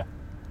 Yeah.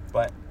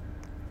 But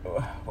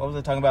what was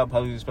I talking about?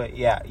 Public display.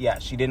 Yeah.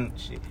 She didn't.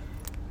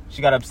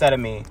 She got upset at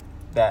me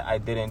that I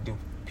didn't do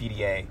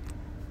PDA,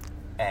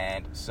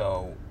 and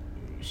so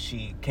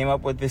she came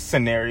up with this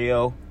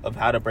scenario of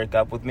how to break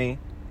up with me,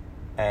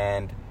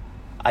 and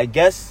I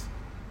guess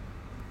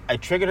I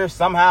triggered her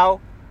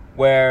somehow.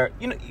 Where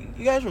you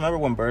guys remember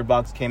when Bird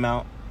Box came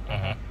out,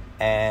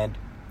 and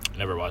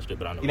never watched it,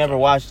 but I know you never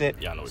watched it.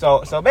 Yeah, I know.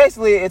 So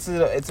basically, it's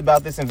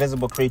about this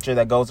invisible creature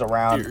that goes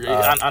around.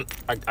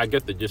 I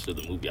get the gist of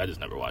the movie. I just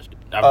never watched it.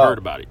 I've heard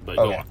about it, but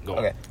go on.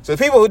 Okay. So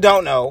the people who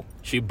don't know,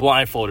 she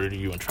blindfolded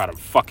you and tried to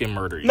fucking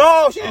murder you.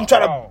 No, she didn't try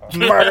to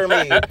murder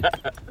me.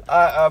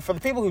 For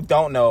the people who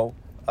don't know,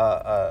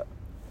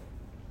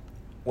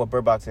 what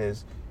Bird Box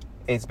is,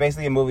 it's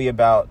basically a movie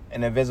about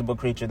an invisible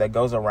creature that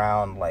goes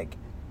around like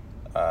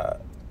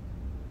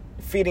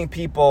feeding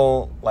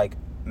people like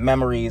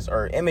memories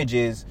or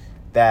images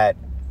that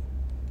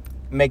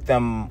make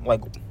them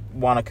like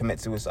want to commit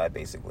suicide,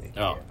 basically.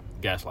 Oh,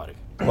 gaslighting.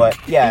 But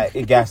yeah,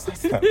 it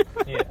gaslights them.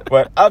 Yeah.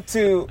 But up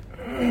to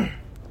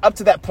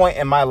that point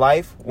in my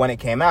life when it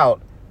came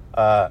out,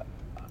 I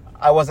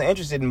wasn't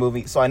interested in the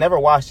movie, so I never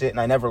watched it and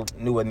I never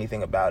knew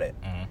anything about it.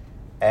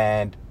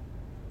 And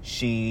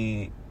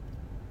she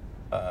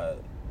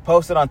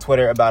posted on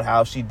Twitter about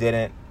how she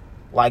didn't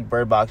like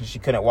Bird Box and she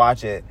couldn't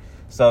watch it.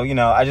 So,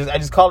 I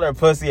just called her a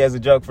pussy as a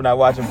joke for not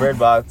watching Bird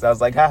Box. I was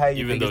like, haha,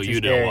 even though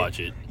you didn't watch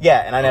it.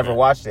 Yeah, and I never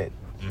watched it.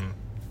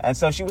 And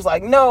so she was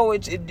like, no,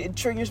 it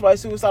triggers my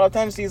suicidal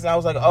tendencies. And I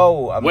was like,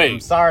 I'm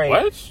sorry.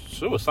 What?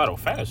 Suicidal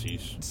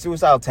fantasies?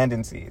 Suicidal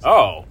tendencies.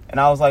 Oh. And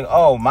I was like,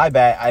 oh, my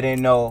bad. I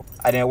didn't know.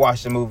 I didn't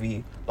watch the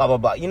movie. Blah, blah,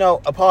 blah.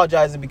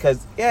 Apologizing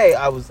because, hey,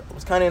 I was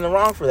kind of in the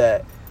wrong for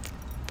that.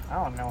 I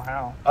don't know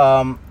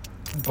how.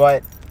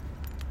 But,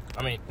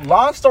 I mean,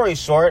 long story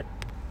short,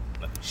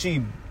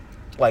 she,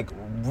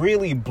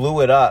 really blew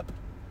it up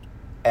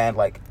and,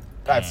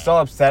 got so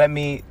upset at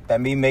me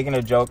that me making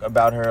a joke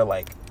about her,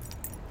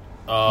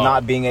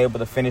 not being able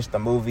to finish the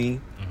movie,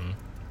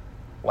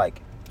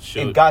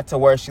 it got to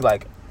where she,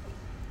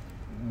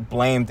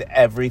 blamed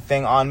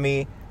everything on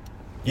me.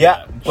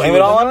 Yeah, blame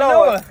it all on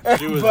Noah.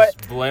 She was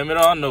blaming it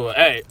on Noah.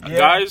 Hey,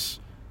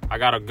 guys, I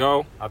gotta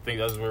go. I think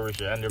that's where we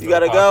should end it. You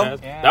gotta go?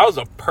 Yeah. That was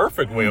a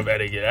perfect way of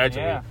ending it,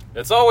 actually. Yeah.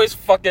 It's always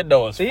fucking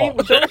Noah's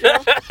fault.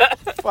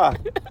 Fuck.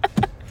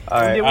 All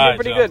right. We did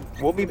pretty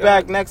good. We'll be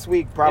back next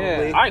week,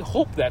 probably. Yeah. I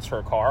hope that's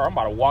her car. I'm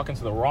about to walk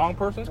into the wrong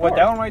person's car. What,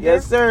 that one right there?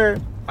 Yes, sir.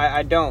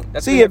 I don't.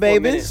 That's See ya,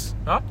 babies.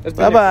 Huh? Bye-bye.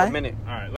 Bye-bye. For a minute. All right.